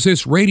far as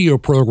this radio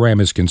program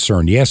is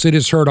concerned, yes, it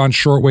is heard on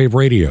shortwave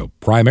radio,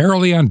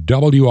 primarily on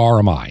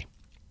WRMI.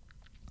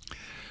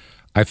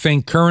 I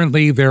think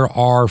currently there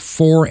are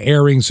 4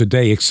 airings a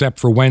day, except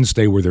for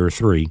Wednesday where there are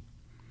 3.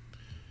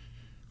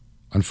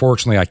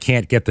 Unfortunately, I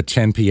can't get the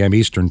 10 p.m.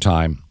 Eastern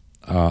time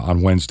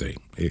on Wednesday.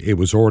 It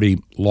was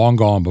already long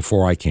gone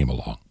before I came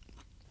along.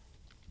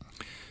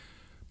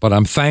 But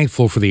I'm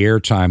thankful for the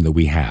airtime that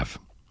we have.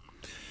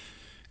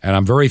 And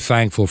I'm very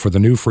thankful for the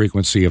new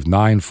frequency of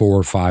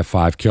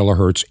 9455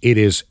 kilohertz. It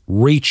is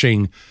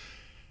reaching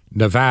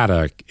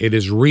Nevada. It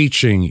is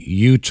reaching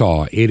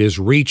Utah. It is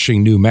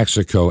reaching New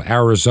Mexico,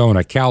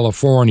 Arizona,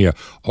 California,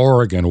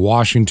 Oregon,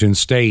 Washington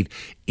State,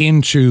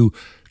 into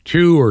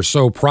 2 or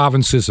so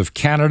provinces of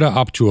Canada,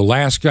 up to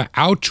Alaska,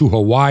 out to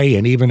Hawaii,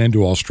 and even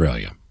into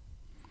Australia.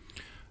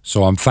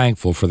 So I'm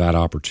thankful for that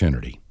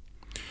opportunity.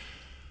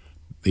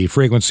 The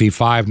frequency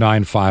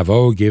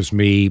 5950 gives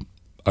me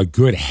a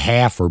good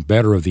half or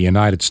better of the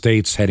United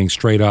States, heading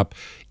straight up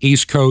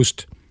East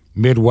Coast,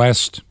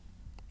 Midwest,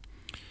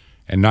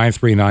 and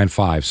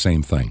 9395,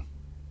 same thing.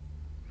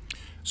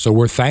 So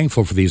we're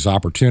thankful for these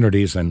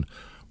opportunities, and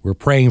we're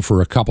praying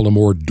for a couple of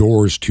more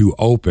doors to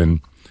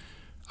open.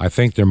 I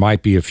think there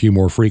might be a few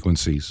more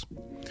frequencies.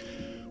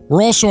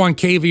 We're also on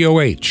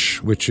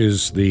KVOH, which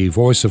is the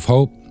Voice of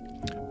Hope,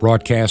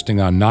 broadcasting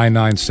on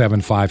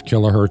 9975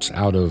 kilohertz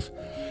out of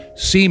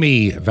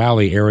Simi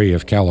Valley area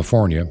of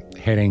California,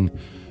 heading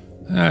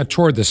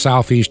toward the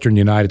southeastern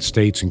United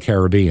States and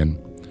Caribbean.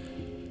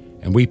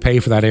 And we pay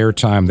for that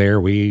airtime there.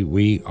 We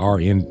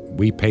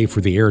pay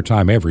for the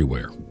airtime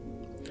everywhere.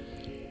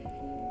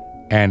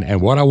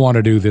 And what I want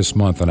to do this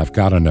month, and I've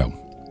got to know,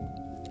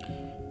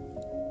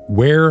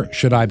 where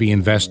should I be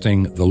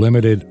investing the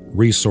limited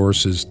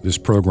resources this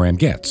program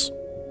gets?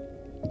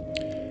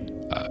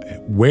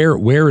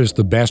 Where is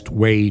the best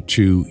way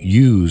to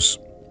use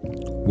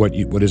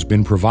what has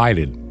been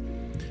provided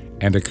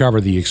and to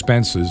cover the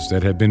expenses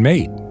that have been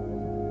made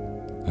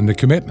and the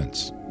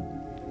commitments?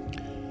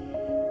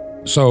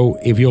 So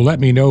if you'll let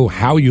me know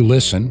how you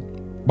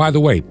listen. By the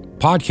way,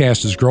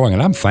 podcast is growing,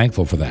 and I'm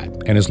thankful for that.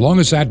 And as long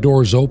as that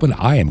door is open,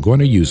 I am going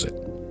to use it.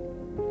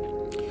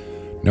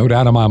 No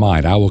doubt in my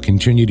mind, I will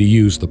continue to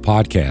use the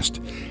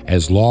podcast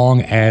as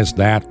long as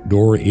that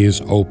door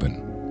is open.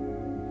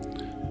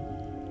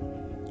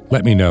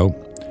 Let me know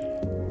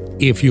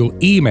if you'll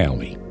email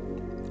me,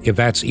 if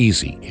that's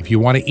easy. If you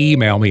want to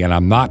email me, and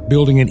I'm not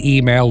building an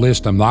email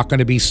list, I'm not going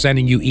to be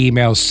sending you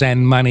emails,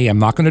 send money. I'm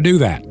not going to do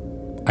that.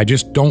 I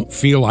just don't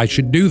feel I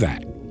should do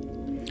that.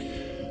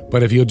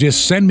 But if you'll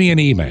just send me an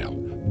email,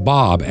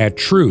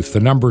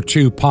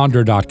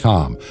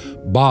 bob@truth2ponder.com,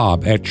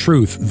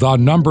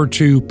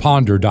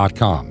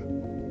 bob@truth2ponder.com,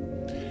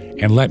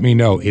 and let me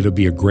know, it'll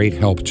be a great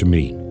help to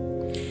me.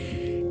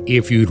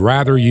 If you'd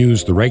rather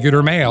use the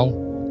regular mail,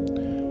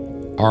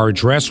 our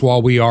address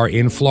while we are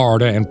in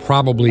Florida and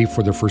probably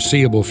for the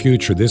foreseeable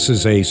future, this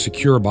is a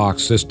secure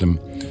box system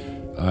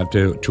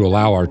to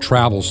allow our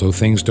travel so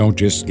things don't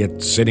just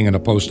get sitting in a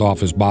post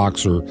office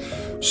box or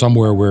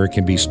somewhere where it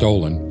can be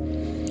stolen,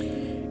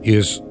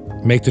 is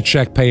make the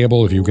check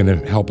payable. If you're going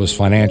to help us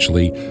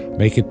financially,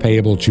 make it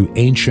payable to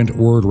Ancient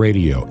Word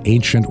Radio,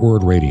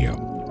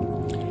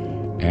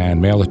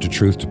 and mail it to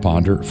Truth to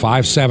Ponder,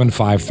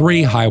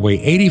 5753 Highway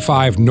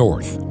 85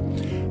 North.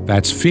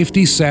 That's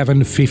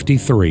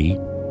 5753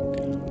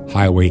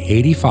 Highway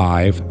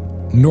 85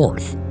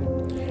 North.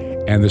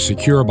 And the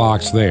secure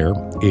box there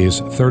is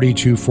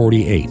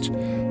 3248.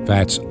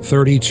 That's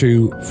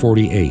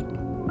 3248.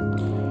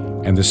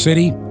 And the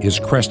city is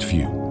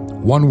Crestview.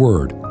 One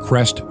word,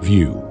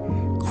 Crestview,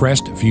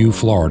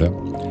 Florida.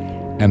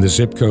 And the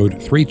zip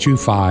code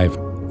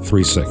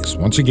 32536.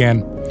 Once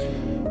again,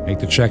 make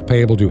the check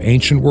payable to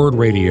Ancient Word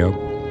Radio.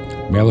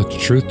 Mail it to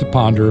Truth to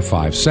Ponder,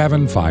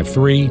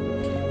 5753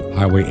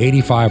 Highway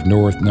 85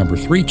 North, number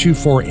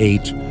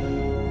 3248,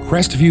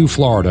 Crestview,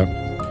 Florida.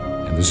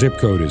 And the zip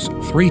code is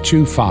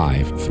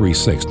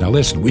 32536. Now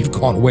listen, we've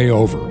gone way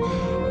over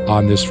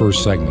on this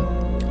first segment.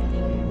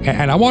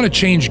 And I want to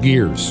change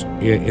gears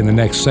in the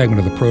next segment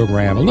of the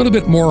program. A little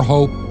bit more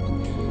hope,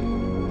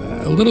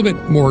 a little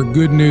bit more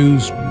good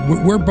news.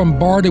 We're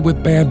bombarded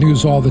with bad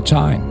news all the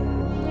time.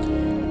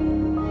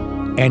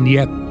 And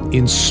yet,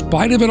 in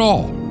spite of it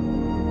all,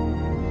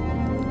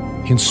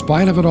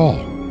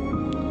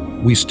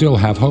 we still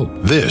have hope.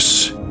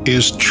 This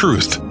is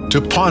Truth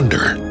to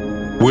Ponder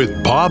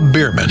with Bob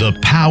Bierman. The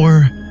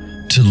power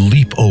to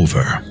leap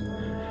over.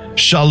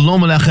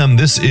 Shalom Aleichem.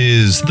 This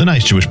is the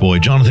nice Jewish boy,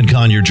 Jonathan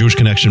Cahn, your Jewish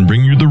connection,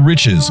 bringing you the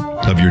riches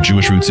of your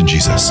Jewish roots in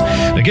Jesus.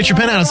 Now get your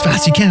pen out as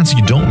fast as you can so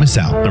you don't miss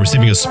out on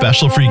receiving a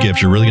special free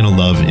gift you're really going to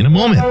love in a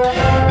moment.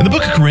 In the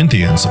book of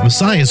Corinthians,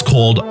 Messiah is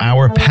called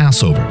our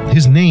Passover.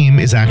 His name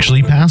is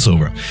actually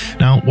Passover.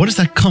 Now, what does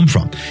that come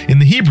from? In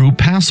the Hebrew,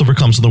 Passover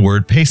comes from the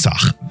word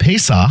Pesach.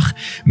 Pesach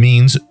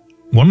means,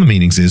 one of the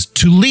meanings is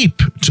to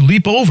leap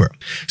over.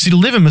 See, to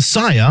live in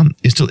Messiah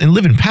is to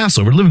live in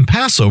Passover. To live in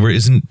Passover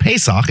is in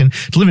Pesach, and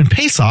to live in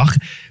Pesach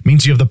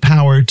means you have the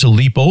power to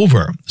leap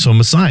over. So in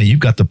Messiah, you've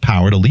got the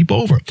power to leap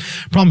over.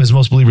 Problem is,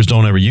 most believers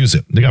don't ever use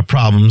it. They got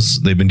problems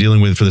they've been dealing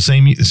with for the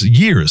same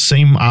years,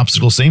 same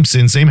obstacles, same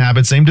sin, same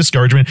habits, same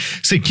discouragement.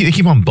 They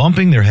keep on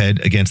bumping their head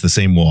against the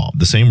same wall,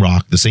 the same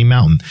rock, the same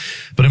mountain.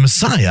 But in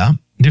Messiah,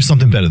 there's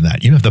something better than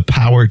that. You have the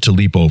power to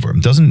leap over.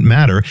 It doesn't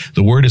matter.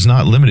 The word is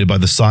not limited by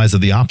the size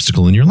of the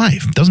obstacle in your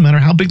life. It doesn't matter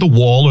how big the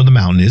wall or the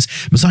mountain is.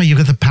 Messiah, you've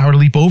got the power to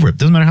leap over it. It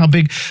doesn't matter how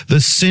big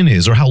the sin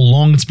is or how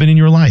long it's been in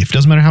your life. It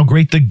doesn't matter how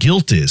great the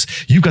guilt is.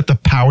 You've got the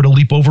power to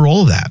leap over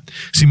all of that.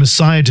 See,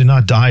 Messiah did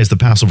not die as the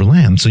Passover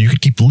lamb, so you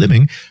could keep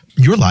living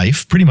your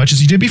life pretty much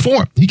as you did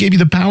before. He gave you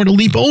the power to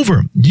leap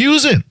over.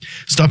 Use it.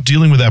 Stop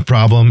dealing with that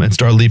problem and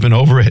start leaping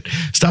over it.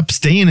 Stop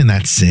staying in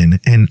that sin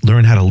and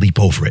learn how to leap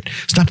over it.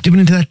 Stop giving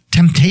into that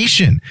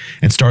temptation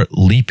and start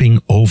leaping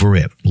over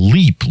it.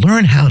 Leap.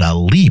 Learn how to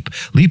leap.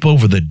 Leap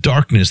over the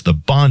darkness, the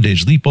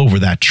bondage. Leap over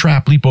that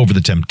trap. Leap over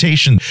the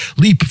temptation.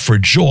 Leap for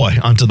joy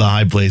onto the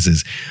high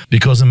places.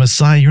 Because in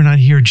Messiah, you're not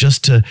here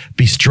just to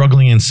be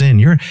struggling in sin.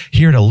 You're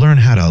here to learn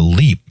how to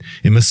leap.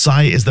 In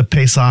Messiah is the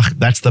Pesach.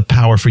 That's the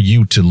power for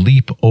you to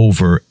leap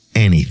over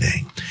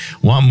anything.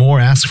 Want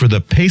more? Ask for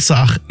the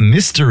Pesach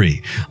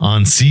Mystery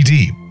on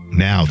CD.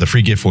 Now, the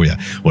free gift for you.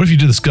 What if you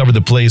discovered the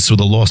place where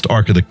the lost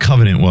Ark of the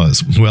Covenant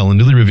was? Well, a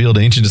newly revealed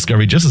ancient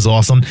discovery just as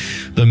awesome.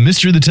 The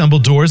Mystery of the Temple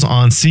Doors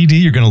on CD.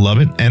 You're going to love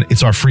it. And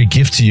it's our free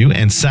gift to you.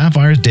 And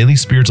Sapphire's Daily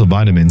Spiritual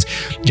Vitamins,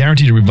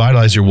 guaranteed to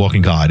revitalize your walk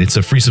in God. It's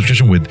a free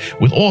subscription with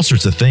all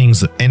sorts of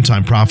things, end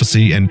time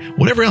prophecy and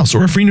whatever else,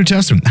 or a free New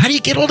Testament. How do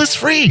you get all this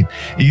free?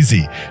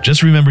 Easy.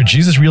 Just remember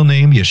Jesus' real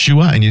name,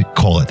 Yeshua, and you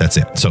call it. That's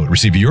it. So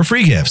receive your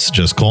free gifts.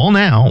 Just call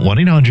now,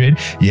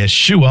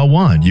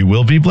 1-800-YESHUA-1. You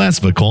will be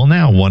blessed, but call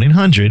now,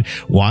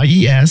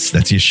 1-800-YES,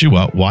 that's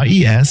Yeshua,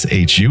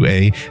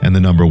 YESHUA, and the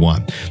number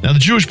 1. Now, the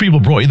Jewish people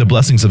brought you the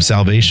blessings of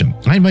salvation.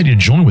 I invite you to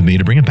join with me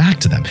to bring it back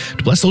to them,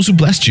 to bless those who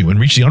blessed you and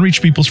reach the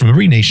unreached peoples from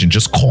every nation.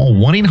 Just call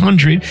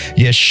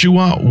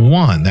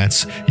 1-800-YESHUA-1.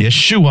 That's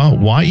Yeshua,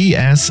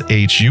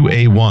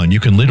 YESHUA-1. You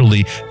can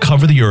literally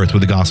cover the earth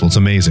with the gospel. It's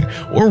amazing.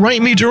 Or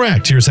write me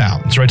direct. Here's how.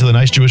 It's right to the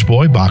nice Jewish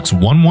boy, box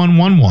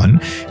 1111.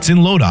 It's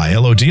in Lodi,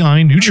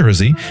 Lodi, New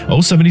Jersey,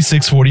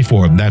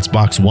 07644. That's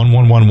box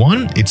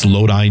 1111. It's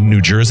Lodi,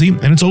 New Jersey,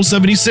 and it's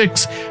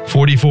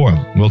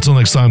 07644. Well, till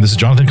next time, this is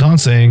Jonathan Cahn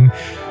saying,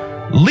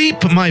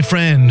 leap, my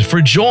friend,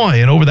 for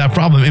joy and over that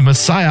problem in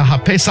Messiah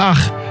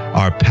HaPesach,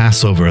 our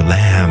Passover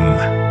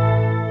Lamb.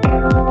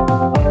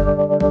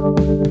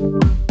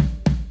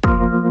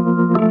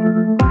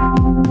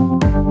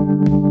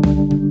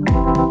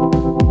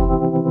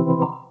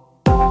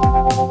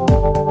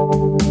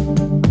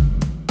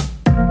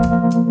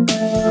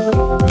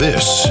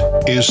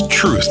 is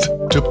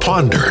Truth to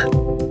Ponder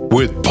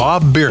with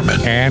Bob Bierman.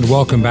 And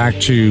welcome back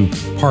to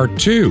part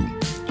 2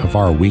 of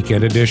our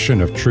weekend edition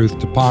of Truth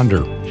to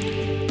Ponder.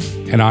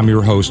 And I'm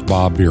your host,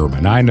 Bob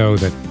Bierman. I know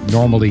that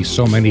normally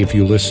so many of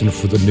you listen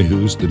for the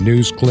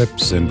news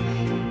clips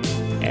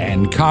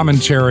and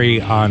commentary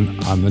on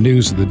the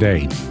news of the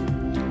day.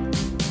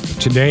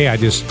 Today, I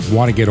just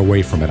want to get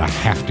away from it. I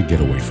have to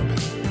get away from it.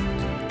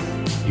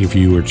 If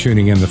you were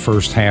tuning in the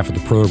first half of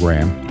the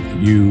program,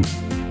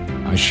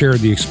 I shared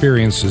the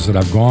experiences that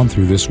I've gone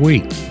through this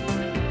week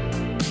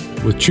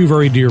with two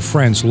very dear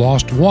friends,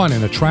 lost one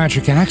in a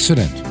tragic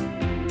accident.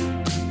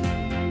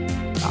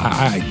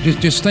 I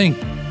just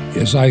think,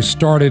 as I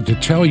started to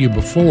tell you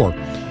before,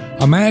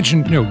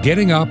 imagine,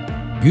 getting up,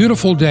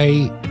 beautiful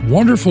day,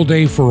 wonderful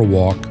day for a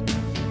walk,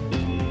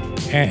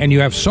 and you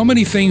have so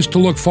many things to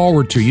look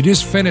forward to. You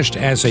just finished,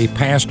 as a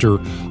pastor,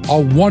 a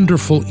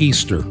wonderful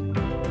Easter.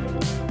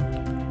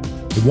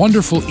 A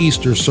wonderful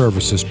Easter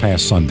service this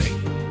past Sunday.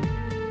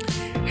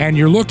 And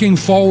you're looking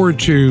forward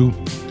to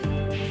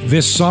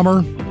this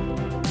summer,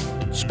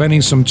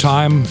 spending some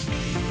time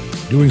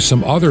doing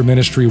some other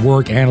ministry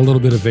work and a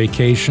little bit of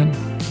vacation.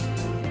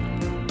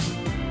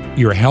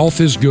 Your health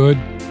is good.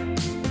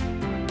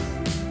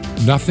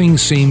 Nothing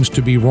seems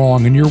to be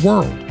wrong in your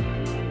world.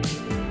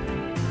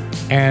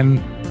 And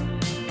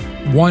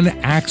one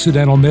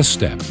accidental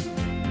misstep,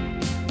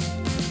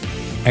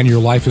 and your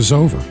life is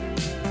over.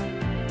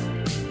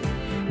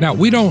 Now,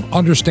 we don't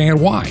understand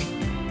why.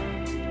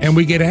 And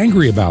we get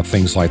angry about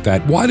things like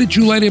that. Why did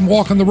you let him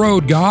walk on the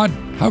road, God?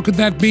 How could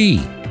that be?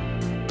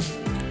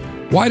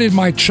 Why did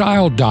my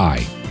child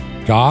die?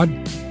 God,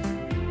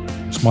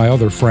 as my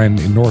other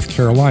friend in North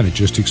Carolina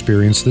just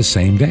experienced the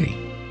same day.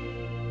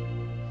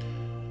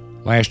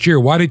 Last year,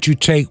 why did you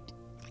take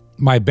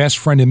my best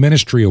friend in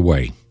ministry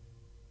away?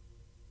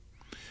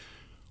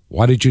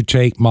 Why did you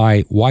take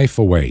my wife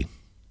away?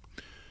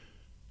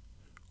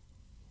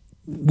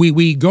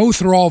 We go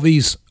through all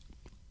these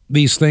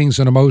things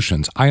and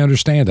emotions. I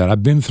understand that.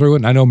 I've been through it,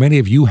 and I know many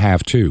of you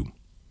have too.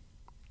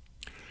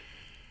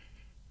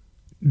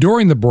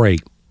 During the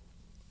break,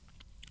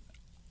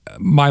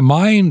 my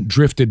mind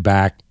drifted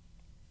back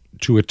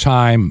to a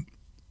time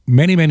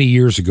many, many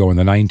years ago in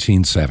the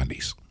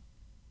 1970s.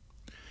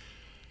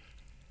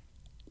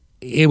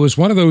 It was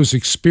one of those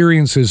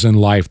experiences in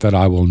life that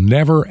I will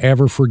never,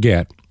 ever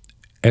forget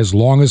as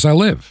long as I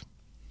live.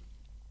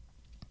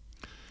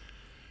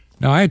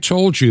 Now, I had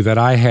told you that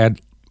I had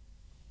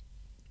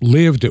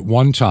lived at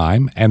one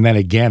time, and then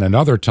again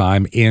another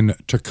time, in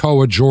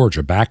Toccoa,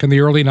 Georgia, back in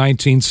the early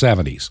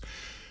 1970s.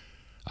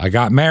 I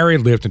got married,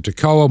 lived in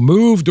Toccoa,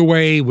 moved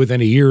away within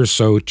a year or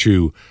so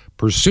to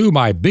pursue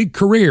my big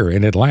career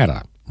in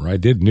Atlanta, where I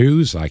did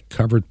news, I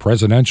covered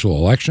presidential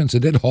elections, I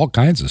did all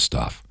kinds of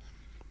stuff.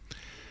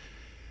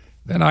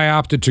 Then I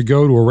opted to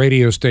go to a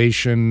radio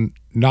station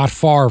not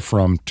far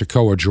from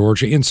Toccoa,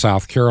 Georgia, in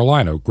South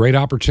Carolina. Great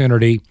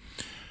opportunity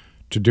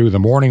to do the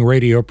morning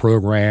radio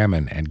program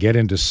and get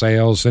into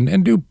sales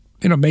and do,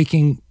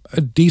 making a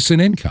decent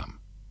income.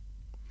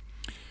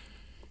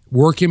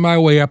 Working my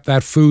way up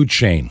that food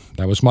chain.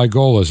 That was my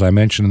goal, as I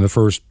mentioned in the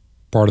first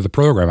part of the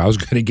program. I was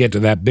going to get to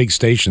that big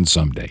station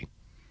someday.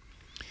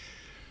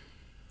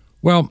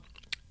 Well,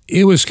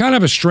 it was kind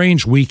of a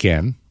strange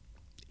weekend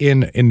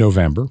in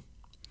November.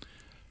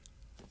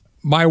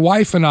 My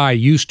wife and I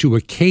used to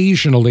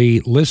occasionally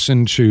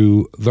listen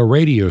to the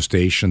radio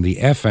station, the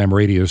FM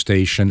radio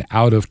station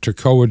out of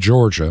Toccoa,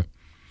 Georgia,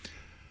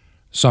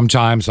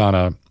 sometimes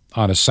on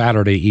a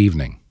Saturday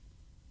evening.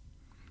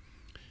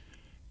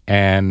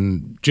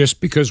 And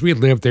just because we had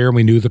lived there and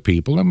we knew the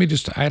people, and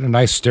I had a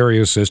nice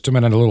stereo system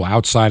and a little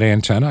outside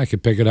antenna, I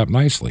could pick it up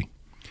nicely.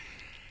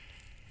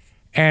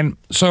 And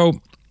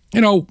so,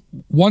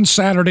 one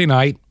Saturday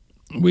night,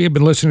 we had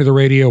been listening to the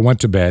radio,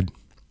 went to bed.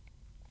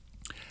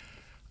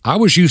 I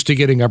was used to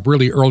getting up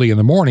really early in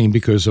the morning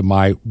because of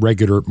my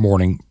regular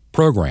morning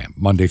program,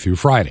 Monday through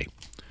Friday.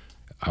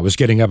 I was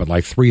getting up at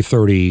like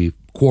 3:30,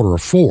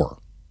 3:45.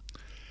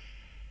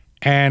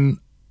 And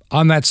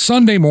on that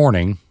Sunday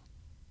morning,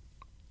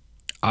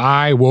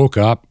 I woke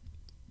up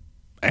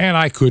and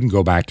I couldn't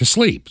go back to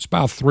sleep. It's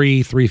about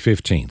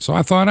 3:15. So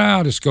I thought,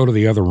 I'll just go to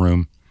the other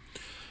room.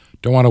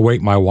 Don't want to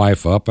wake my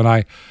wife up. And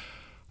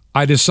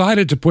I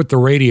decided to put the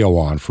radio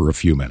on for a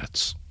few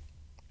minutes.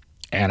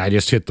 And I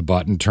just hit the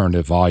button, turned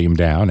the volume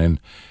down,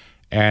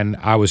 and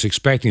I was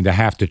expecting to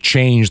have to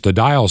change the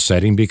dial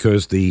setting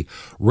because the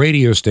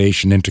radio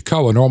station in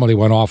Toccoa normally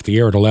went off the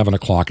air at 11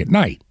 o'clock at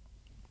night.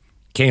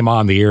 Came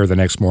on the air the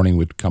next morning,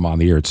 would come on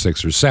the air at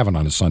 6 or 7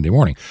 on a Sunday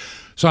morning.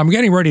 So I'm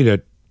getting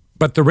ready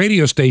but the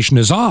radio station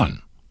is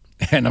on.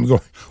 And I'm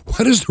going,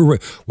 what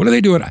are they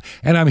doing?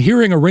 And I'm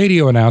hearing a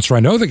radio announcer. I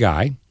know the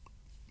guy,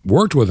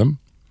 worked with him,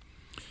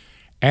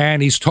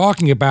 and he's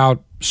talking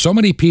about so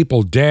many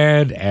people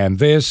dead and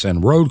this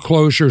and road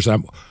closures.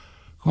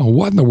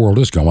 What in the world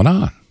is going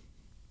on?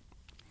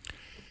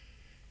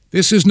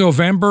 This is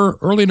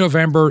early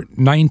November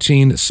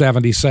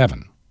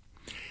 1977.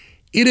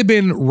 It had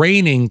been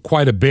raining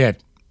quite a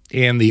bit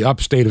in the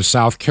upstate of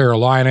South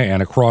Carolina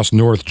and across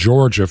North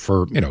Georgia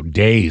for,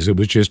 days. It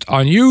was just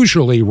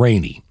unusually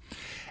rainy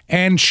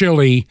and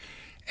chilly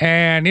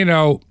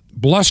and,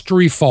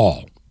 blustery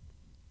fall.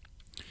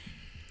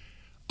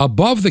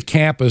 Above the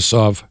campus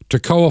of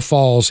Toccoa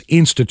Falls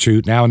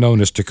Institute, now known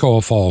as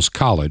Toccoa Falls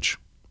College,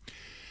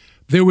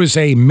 there was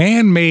a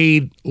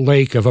man-made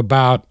lake of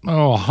about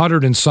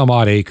 100 and some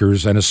odd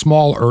acres and a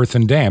small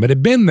earthen dam. It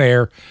had been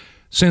there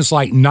since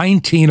like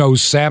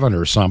 1907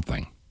 or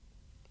something.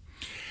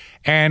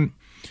 And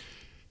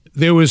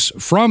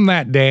from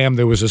that dam,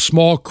 there was a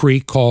small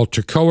creek called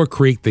Toccoa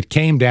Creek that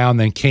came down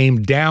a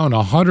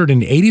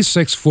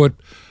 186-foot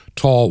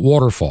tall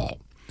waterfall.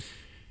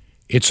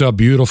 It's a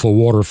beautiful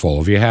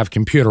waterfall. If you have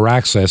computer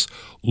access,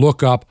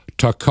 look up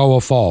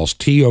Toccoa Falls,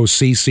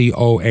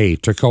 Toccoa,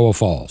 Toccoa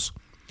Falls.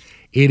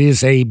 It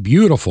is a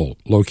beautiful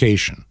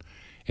location.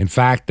 In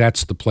fact,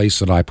 that's the place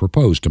that I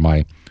proposed to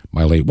my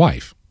late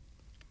wife,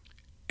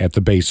 at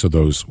the base of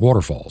those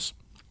waterfalls.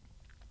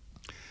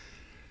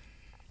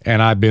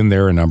 And I've been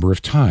there a number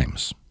of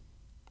times.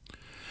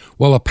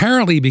 Well,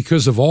 apparently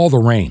because of all the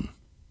rain,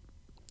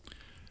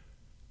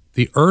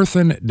 the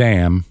earthen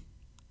dam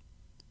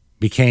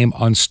became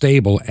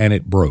unstable and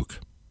it broke.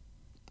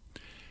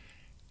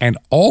 And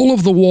all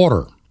of the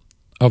water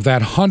of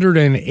that 100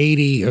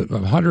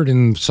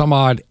 and some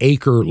odd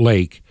acre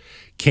lake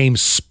came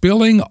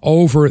spilling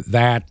over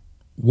that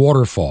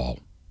waterfall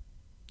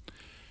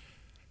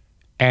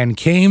and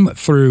came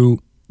through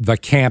the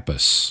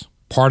campus,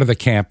 part of the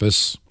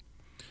campus,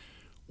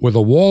 with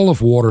a wall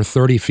of water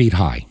 30 feet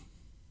high.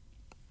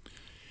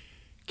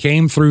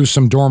 Came through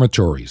some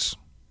dormitories,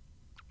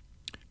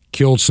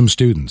 killed some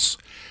students.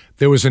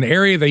 There was an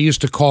area they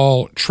used to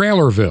call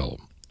Trailerville,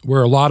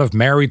 where a lot of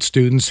married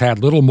students had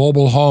little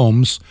mobile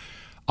homes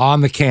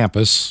on the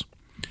campus,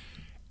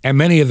 and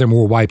many of them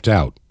were wiped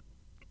out.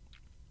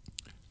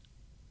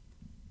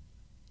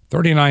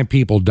 39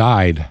 people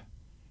died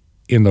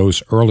in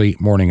those early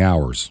morning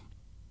hours.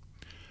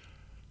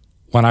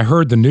 When I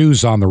heard the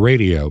news on the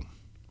radio,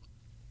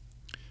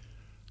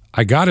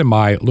 I got in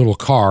my little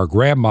car,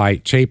 grabbed my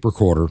tape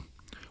recorder,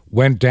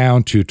 went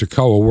down to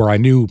Toccoa, where I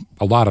knew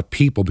a lot of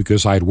people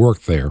because I had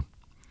worked there,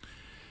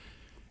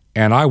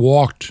 and I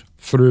walked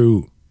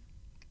through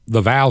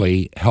the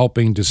valley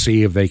helping to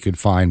see if they could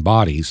find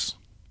bodies.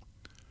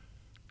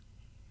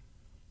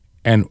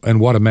 And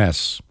what a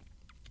mess.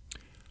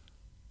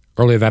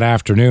 Early that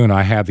afternoon,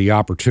 I had the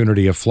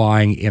opportunity of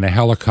flying in a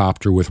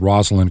helicopter with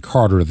Rosalind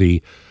Carter,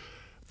 the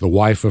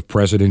wife of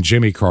President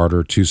Jimmy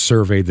Carter, to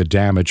survey the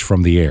damage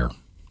from the air.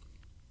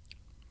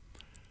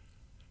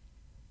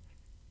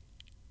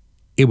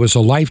 It was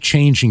a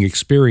life-changing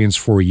experience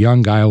for a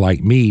young guy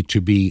like me to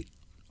be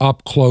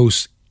up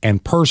close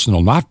and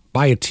personal, not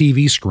by a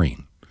TV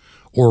screen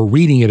or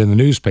reading it in the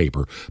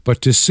newspaper,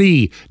 but to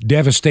see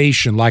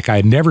devastation like I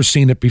had never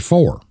seen it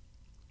before.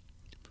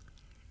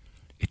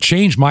 It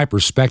changed my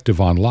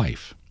perspective on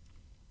life.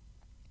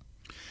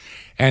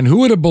 And who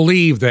would have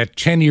believed that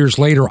 10 years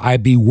later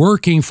I'd be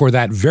working for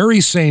that very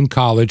same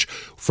college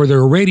for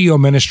their radio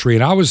ministry,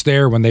 and I was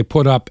there when they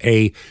put up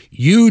a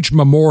huge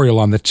memorial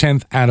on the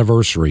 10th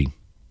anniversary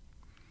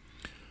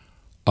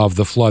of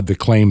the flood that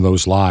claimed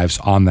those lives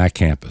on that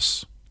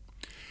campus.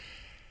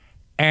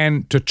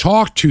 And to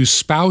talk to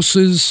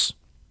spouses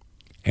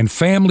and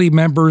family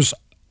members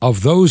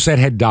of those that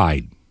had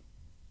died,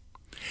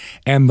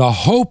 and the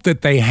hope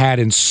that they had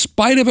in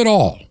spite of it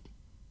all.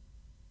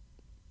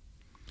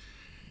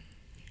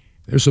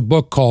 There's a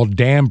book called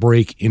Dam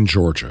Break in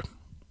Georgia.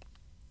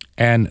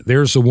 And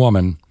there's a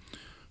woman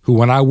who,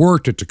 when I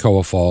worked at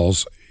Toccoa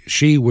Falls,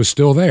 she was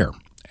still there.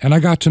 And I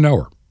got to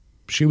know her.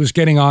 She was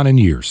getting on in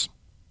years.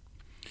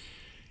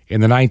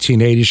 In the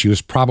 1980s, she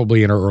was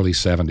probably in her early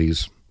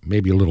 70s,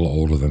 maybe a little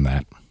older than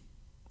that.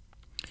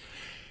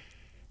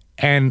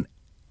 And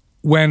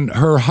when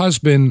her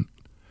husband,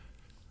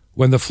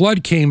 when the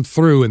flood came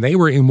through and they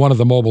were in one of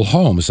the mobile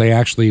homes, they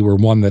actually were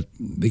one that,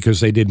 because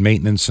they did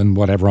maintenance and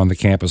whatever on the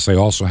campus, they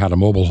also had a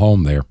mobile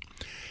home there.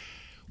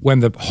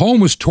 When the home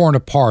was torn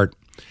apart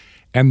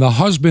and the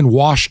husband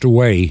washed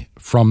away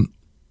from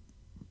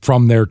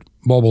their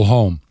mobile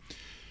home,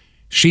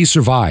 she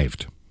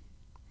survived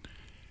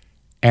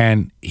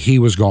and he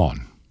was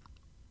gone.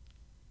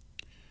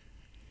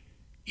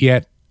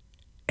 Yet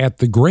at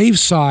the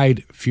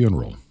graveside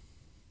funeral,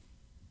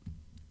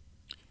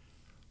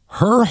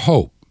 her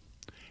hope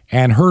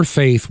and her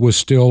faith was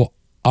still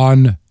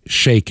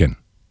unshaken.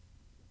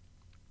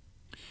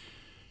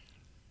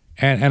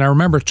 And I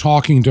remember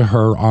talking to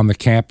her on the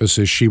campus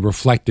as she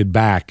reflected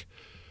back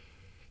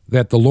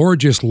that the Lord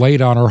just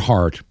laid on her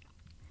heart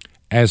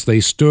as they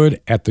stood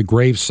at the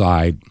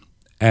graveside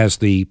as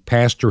the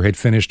pastor had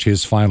finished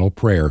his final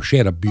prayer. She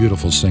had a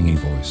beautiful singing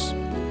voice.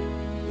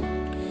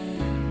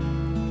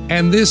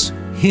 And this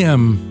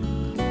hymn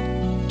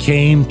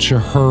came to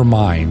her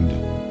mind,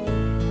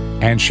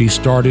 and she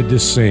started to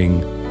sing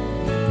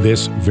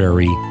this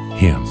very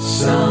hymn.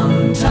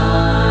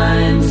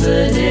 Sometimes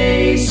the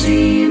day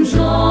seems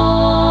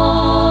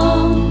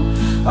long,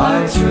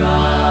 our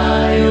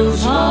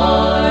trials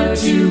hard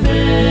to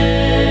bear.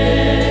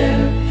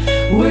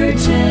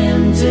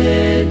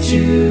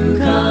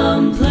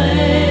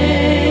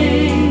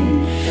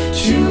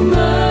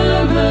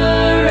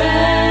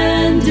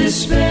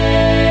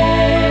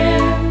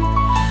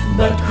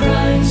 but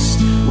Christ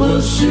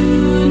will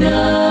soon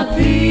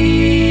appear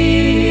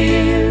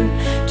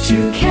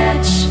to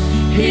catch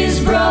his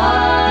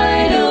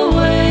bride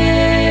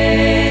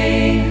away.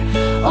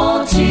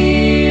 All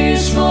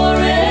tears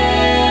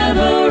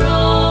forever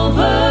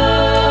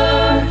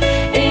over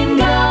in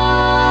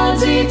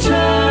God's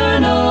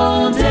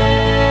eternal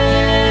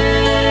day.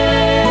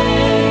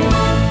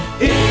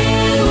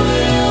 It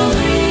will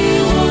be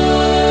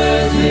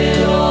worth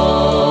it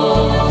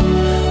all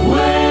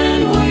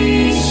when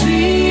we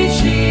see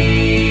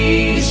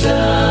Jesus.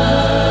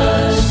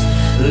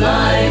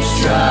 Life's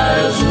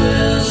trials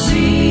will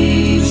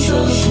seem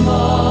so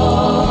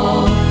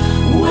small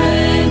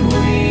when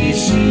we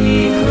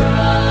see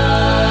Christ.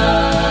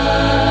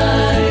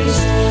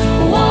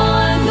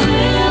 One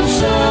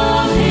glimpse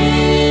of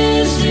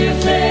his dear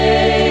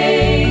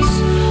face,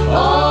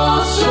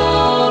 all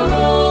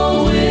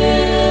sorrow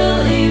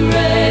will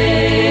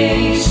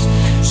erase.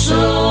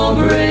 So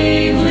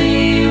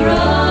bravely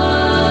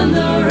run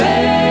the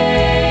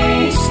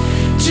race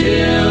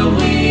till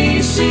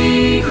we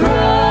see Christ.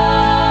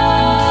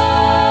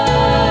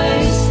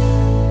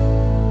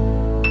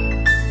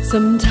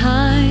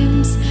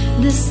 Sometimes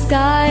the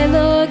sky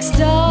looks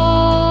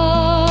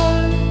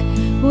dark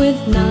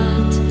with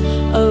not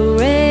a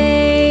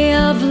ray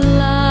of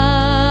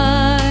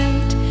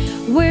light.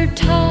 We're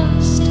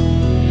tossed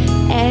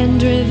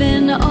and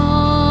driven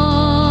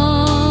on,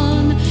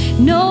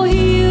 no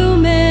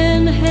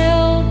human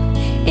help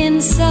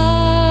in sight.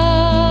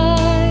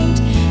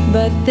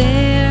 But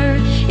there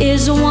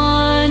is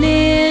one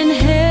in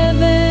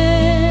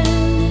heaven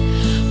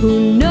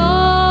who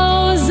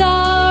knows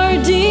our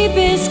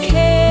deepest care.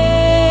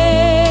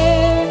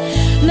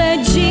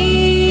 Let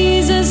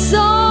Jesus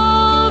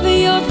solve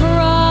your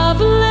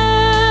problem.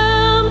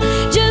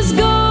 Just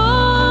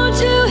go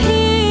to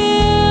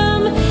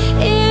him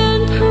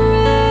in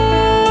prayer.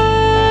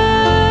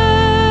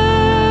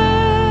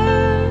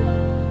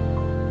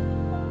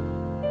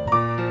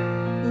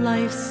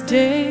 Life's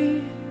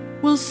day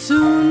will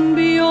soon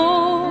be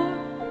o'er,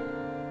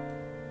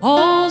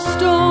 all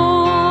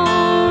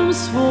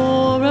storms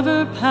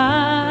forever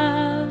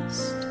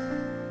past,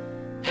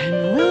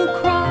 and we'll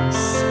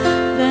cross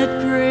that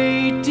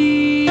great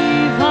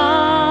divide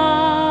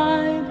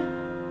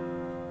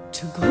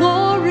to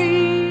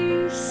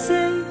glory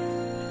safe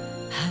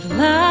at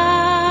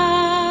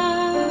last.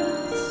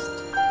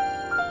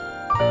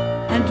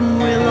 And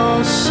we'll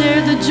all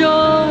share the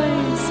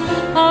joys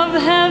of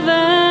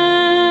heaven.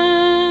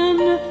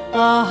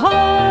 A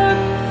harp,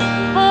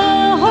 a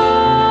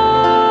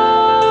home,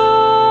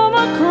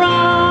 a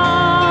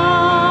crown.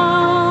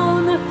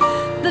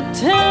 The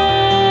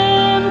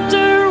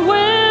tempter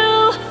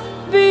will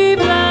be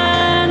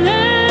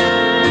banished,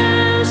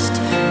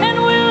 and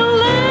we'll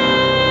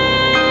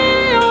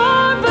lay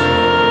our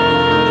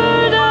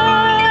burden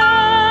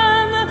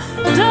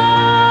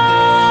down.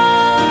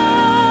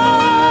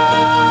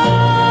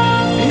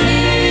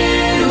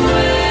 It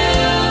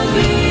will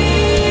be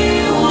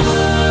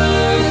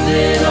worth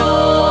it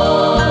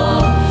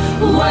all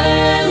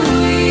when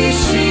we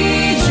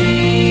see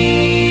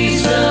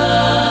Jesus.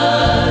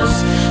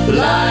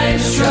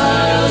 Life's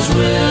trials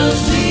will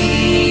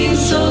seem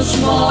so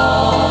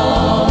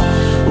small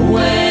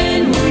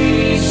when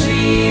we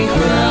see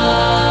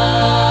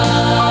Christ.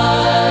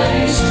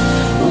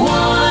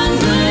 One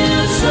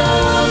glimpse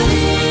of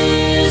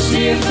his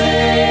dear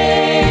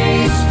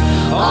face,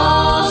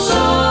 all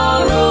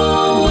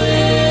sorrow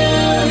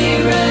will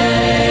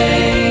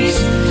erase.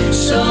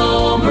 So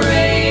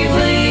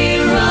bravely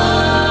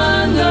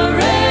run the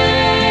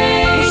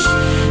race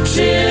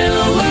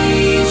till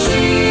we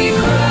see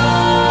Christ.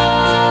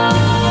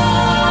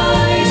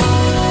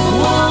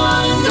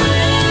 One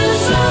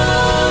glimpse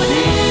of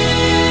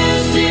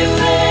his dear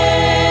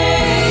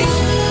face,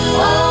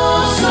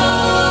 all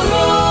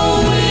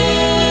sorrow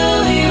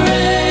will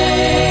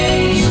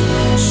erase.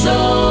 So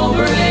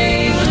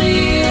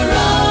bravely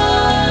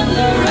run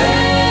the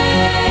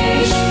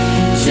race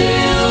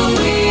till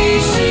we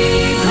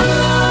see Christ.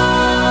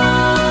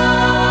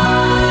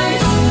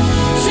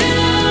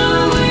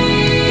 Till we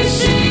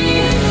see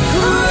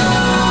Christ.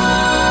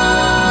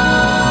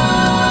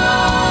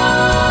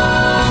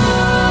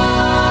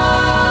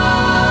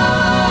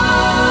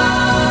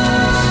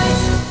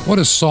 What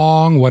a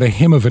song, what a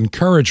hymn of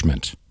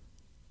encouragement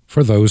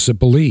for those that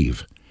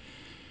believe.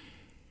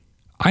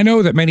 I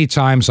know that many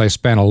times I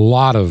spend a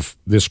lot of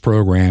this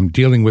program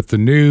dealing with the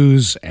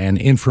news and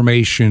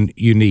information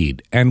you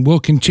need, and we'll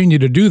continue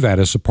to do that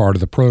as a part of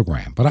the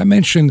program. But I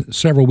mentioned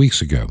several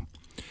weeks ago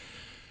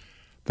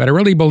that I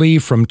really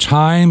believe from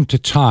time to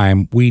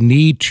time we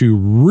need to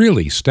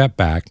really step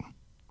back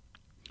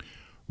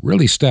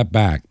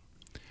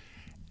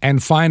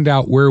and find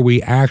out where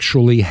we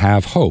actually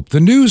have hope.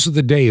 The news of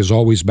the day is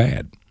always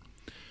bad.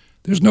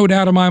 There's no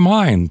doubt in my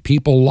mind,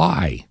 people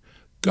lie.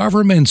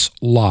 Governments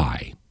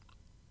lie.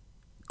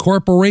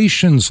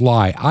 Corporations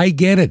lie. I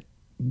get it.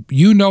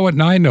 You know it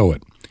and I know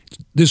it.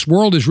 This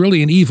world is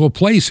really an evil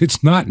place.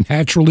 It's not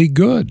naturally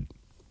good.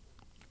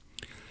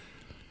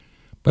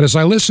 But as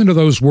I listen to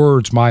those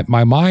words, my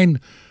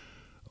mind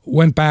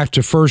went back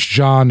to 1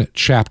 John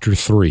chapter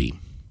 3.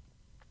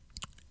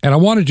 And I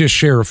want to just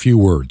share a few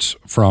words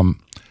from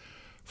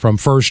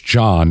 1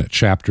 John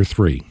chapter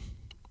 3.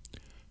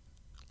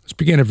 Let's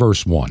begin at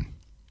verse 1.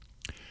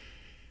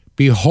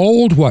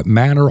 Behold, what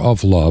manner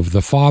of love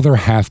the Father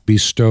hath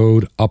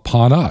bestowed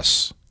upon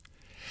us,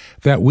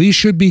 that we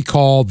should be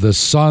called the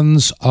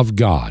sons of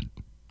God.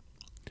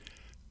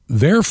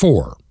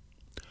 Therefore,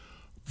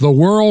 the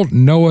world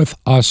knoweth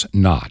us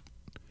not,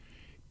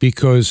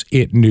 because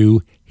it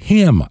knew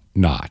him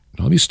not.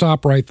 Now, let me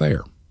stop right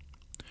there.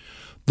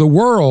 The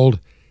world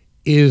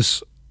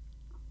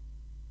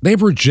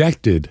they've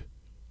rejected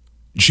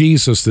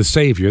Jesus the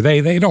Savior.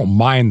 They don't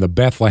mind the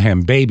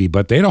Bethlehem baby,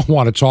 but they don't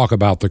want to talk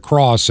about the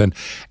cross and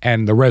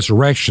the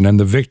resurrection and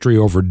the victory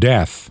over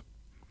death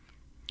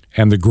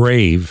and the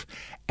grave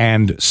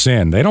and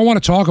sin. They don't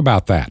want to talk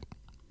about that,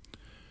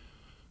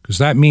 because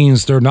that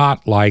means they're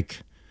not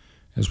like,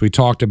 as we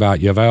talked about,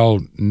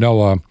 Yuval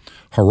Noah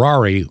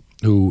Harari,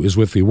 who is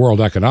with the World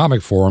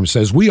Economic Forum,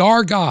 says, we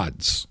are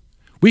gods.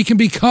 We can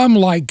become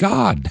like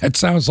God. That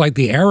sounds like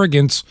the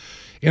arrogance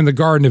in the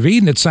Garden of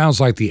Eden. It sounds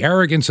like the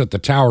arrogance at the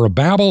Tower of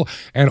Babel,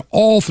 and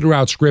all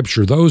throughout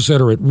Scripture, those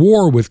that are at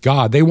war with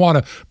God, they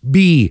want to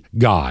be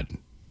God.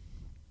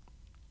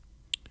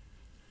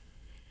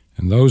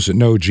 And those that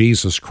know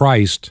Jesus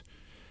Christ,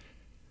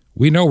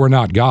 we know we're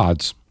not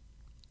gods,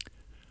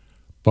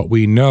 but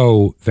we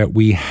know that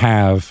we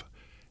have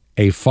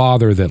a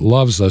Father that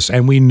loves us,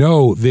 and we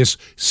know this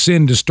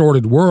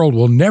sin-distorted world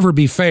will never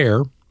be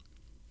fair.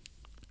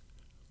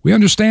 We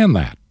understand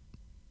that.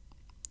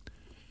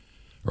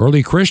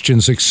 Early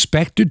Christians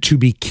expected to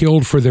be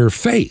killed for their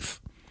faith.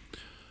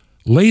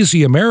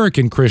 Lazy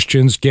American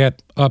Christians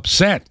get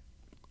upset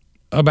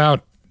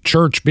about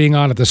church being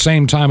on at the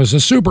same time as the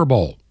Super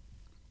Bowl.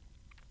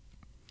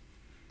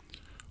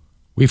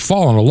 We've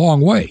fallen a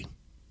long way.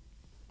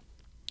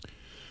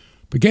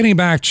 But getting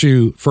back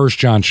to 1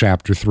 John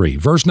chapter 3,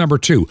 verse number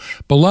 2,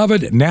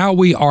 Beloved, now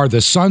we are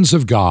the sons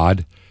of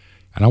God.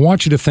 And I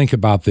want you to think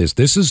about this.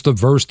 This is the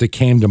verse that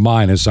came to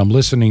mind as I'm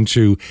listening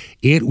to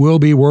It Will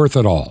Be Worth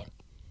It All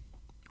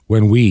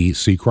when we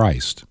see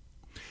Christ.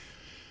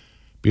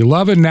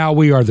 Beloved, now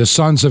we are the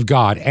sons of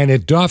God, and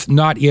it doth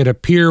not yet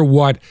appear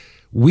what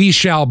we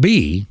shall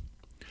be,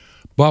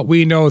 but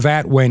we know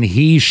that when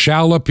he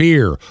shall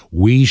appear,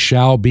 we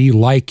shall be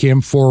like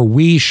him, for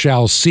we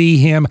shall see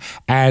him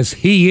as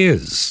he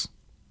is.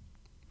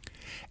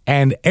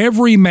 And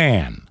every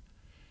man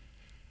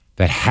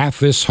that hath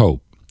this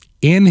hope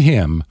in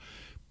him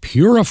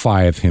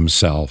purifieth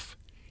himself,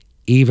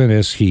 even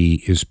as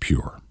he is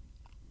pure.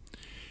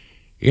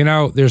 You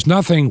know, there's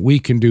nothing we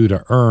can do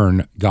to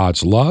earn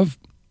God's love,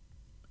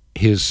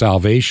 his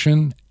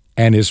salvation,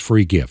 and his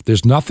free gift.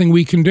 There's nothing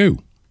we can do.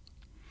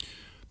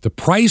 The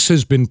price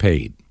has been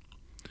paid.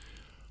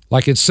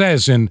 Like it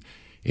says in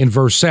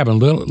verse 7,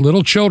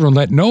 little children,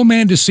 let no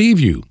man deceive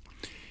you.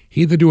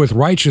 He that doeth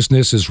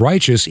righteousness is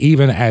righteous,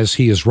 even as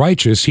he is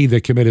righteous. He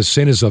that committeth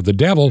sin is of the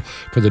devil,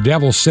 for the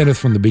devil sinneth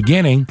from the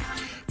beginning.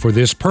 For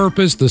this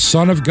purpose the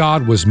Son of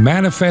God was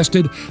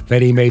manifested,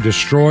 that he may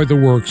destroy the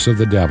works of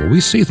the devil.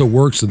 We see the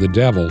works of the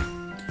devil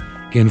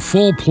in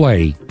full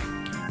play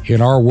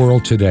in our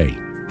world today.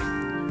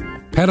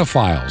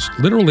 Pedophiles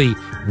literally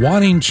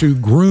wanting to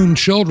groom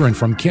children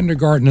from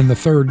kindergarten and the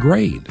third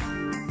grade.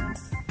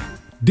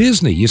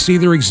 Disney, you see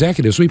their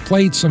executives. We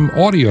played some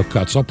audio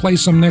cuts. I'll play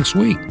some next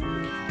week.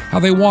 How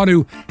they want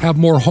to have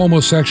more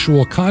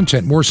homosexual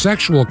content, more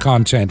sexual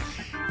content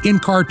in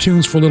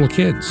cartoons for little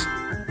kids.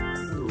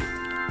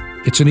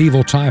 It's an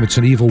evil time. It's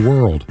an evil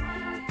world.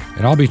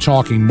 And I'll be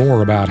talking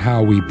more about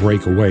how we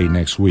break away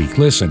next week.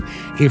 Listen,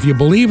 if you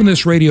believe in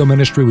this radio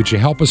ministry, would you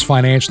help us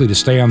financially to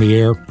stay on the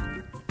air?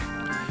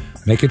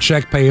 Make a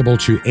check payable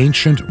to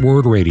Ancient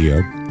Word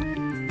Radio.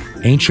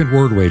 Ancient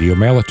Word Radio.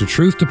 Mail it to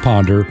Truth to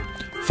Ponder,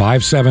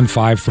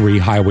 5753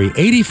 Highway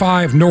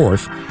 85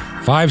 North,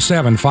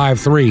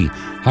 5753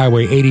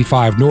 Highway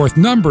 85 North,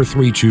 number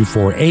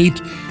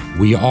 3248.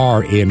 We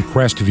are in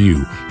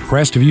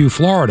Crestview,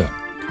 Florida.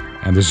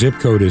 And the zip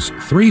code is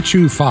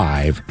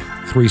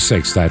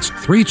 32536. That's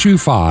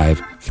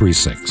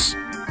 32536.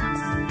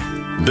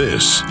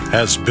 This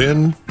has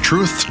been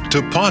Truth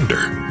to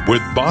Ponder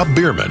with Bob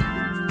Bierman.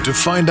 To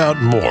find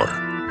out more,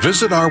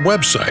 visit our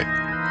website,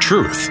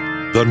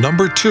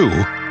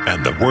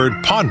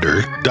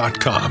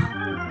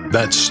 truth2ponder.com.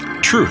 That's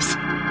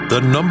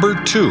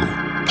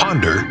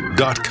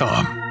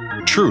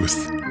truth2ponder.com.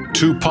 Truth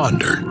to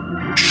Ponder,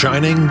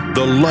 shining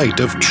the light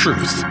of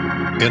truth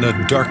in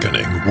a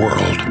darkening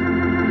world.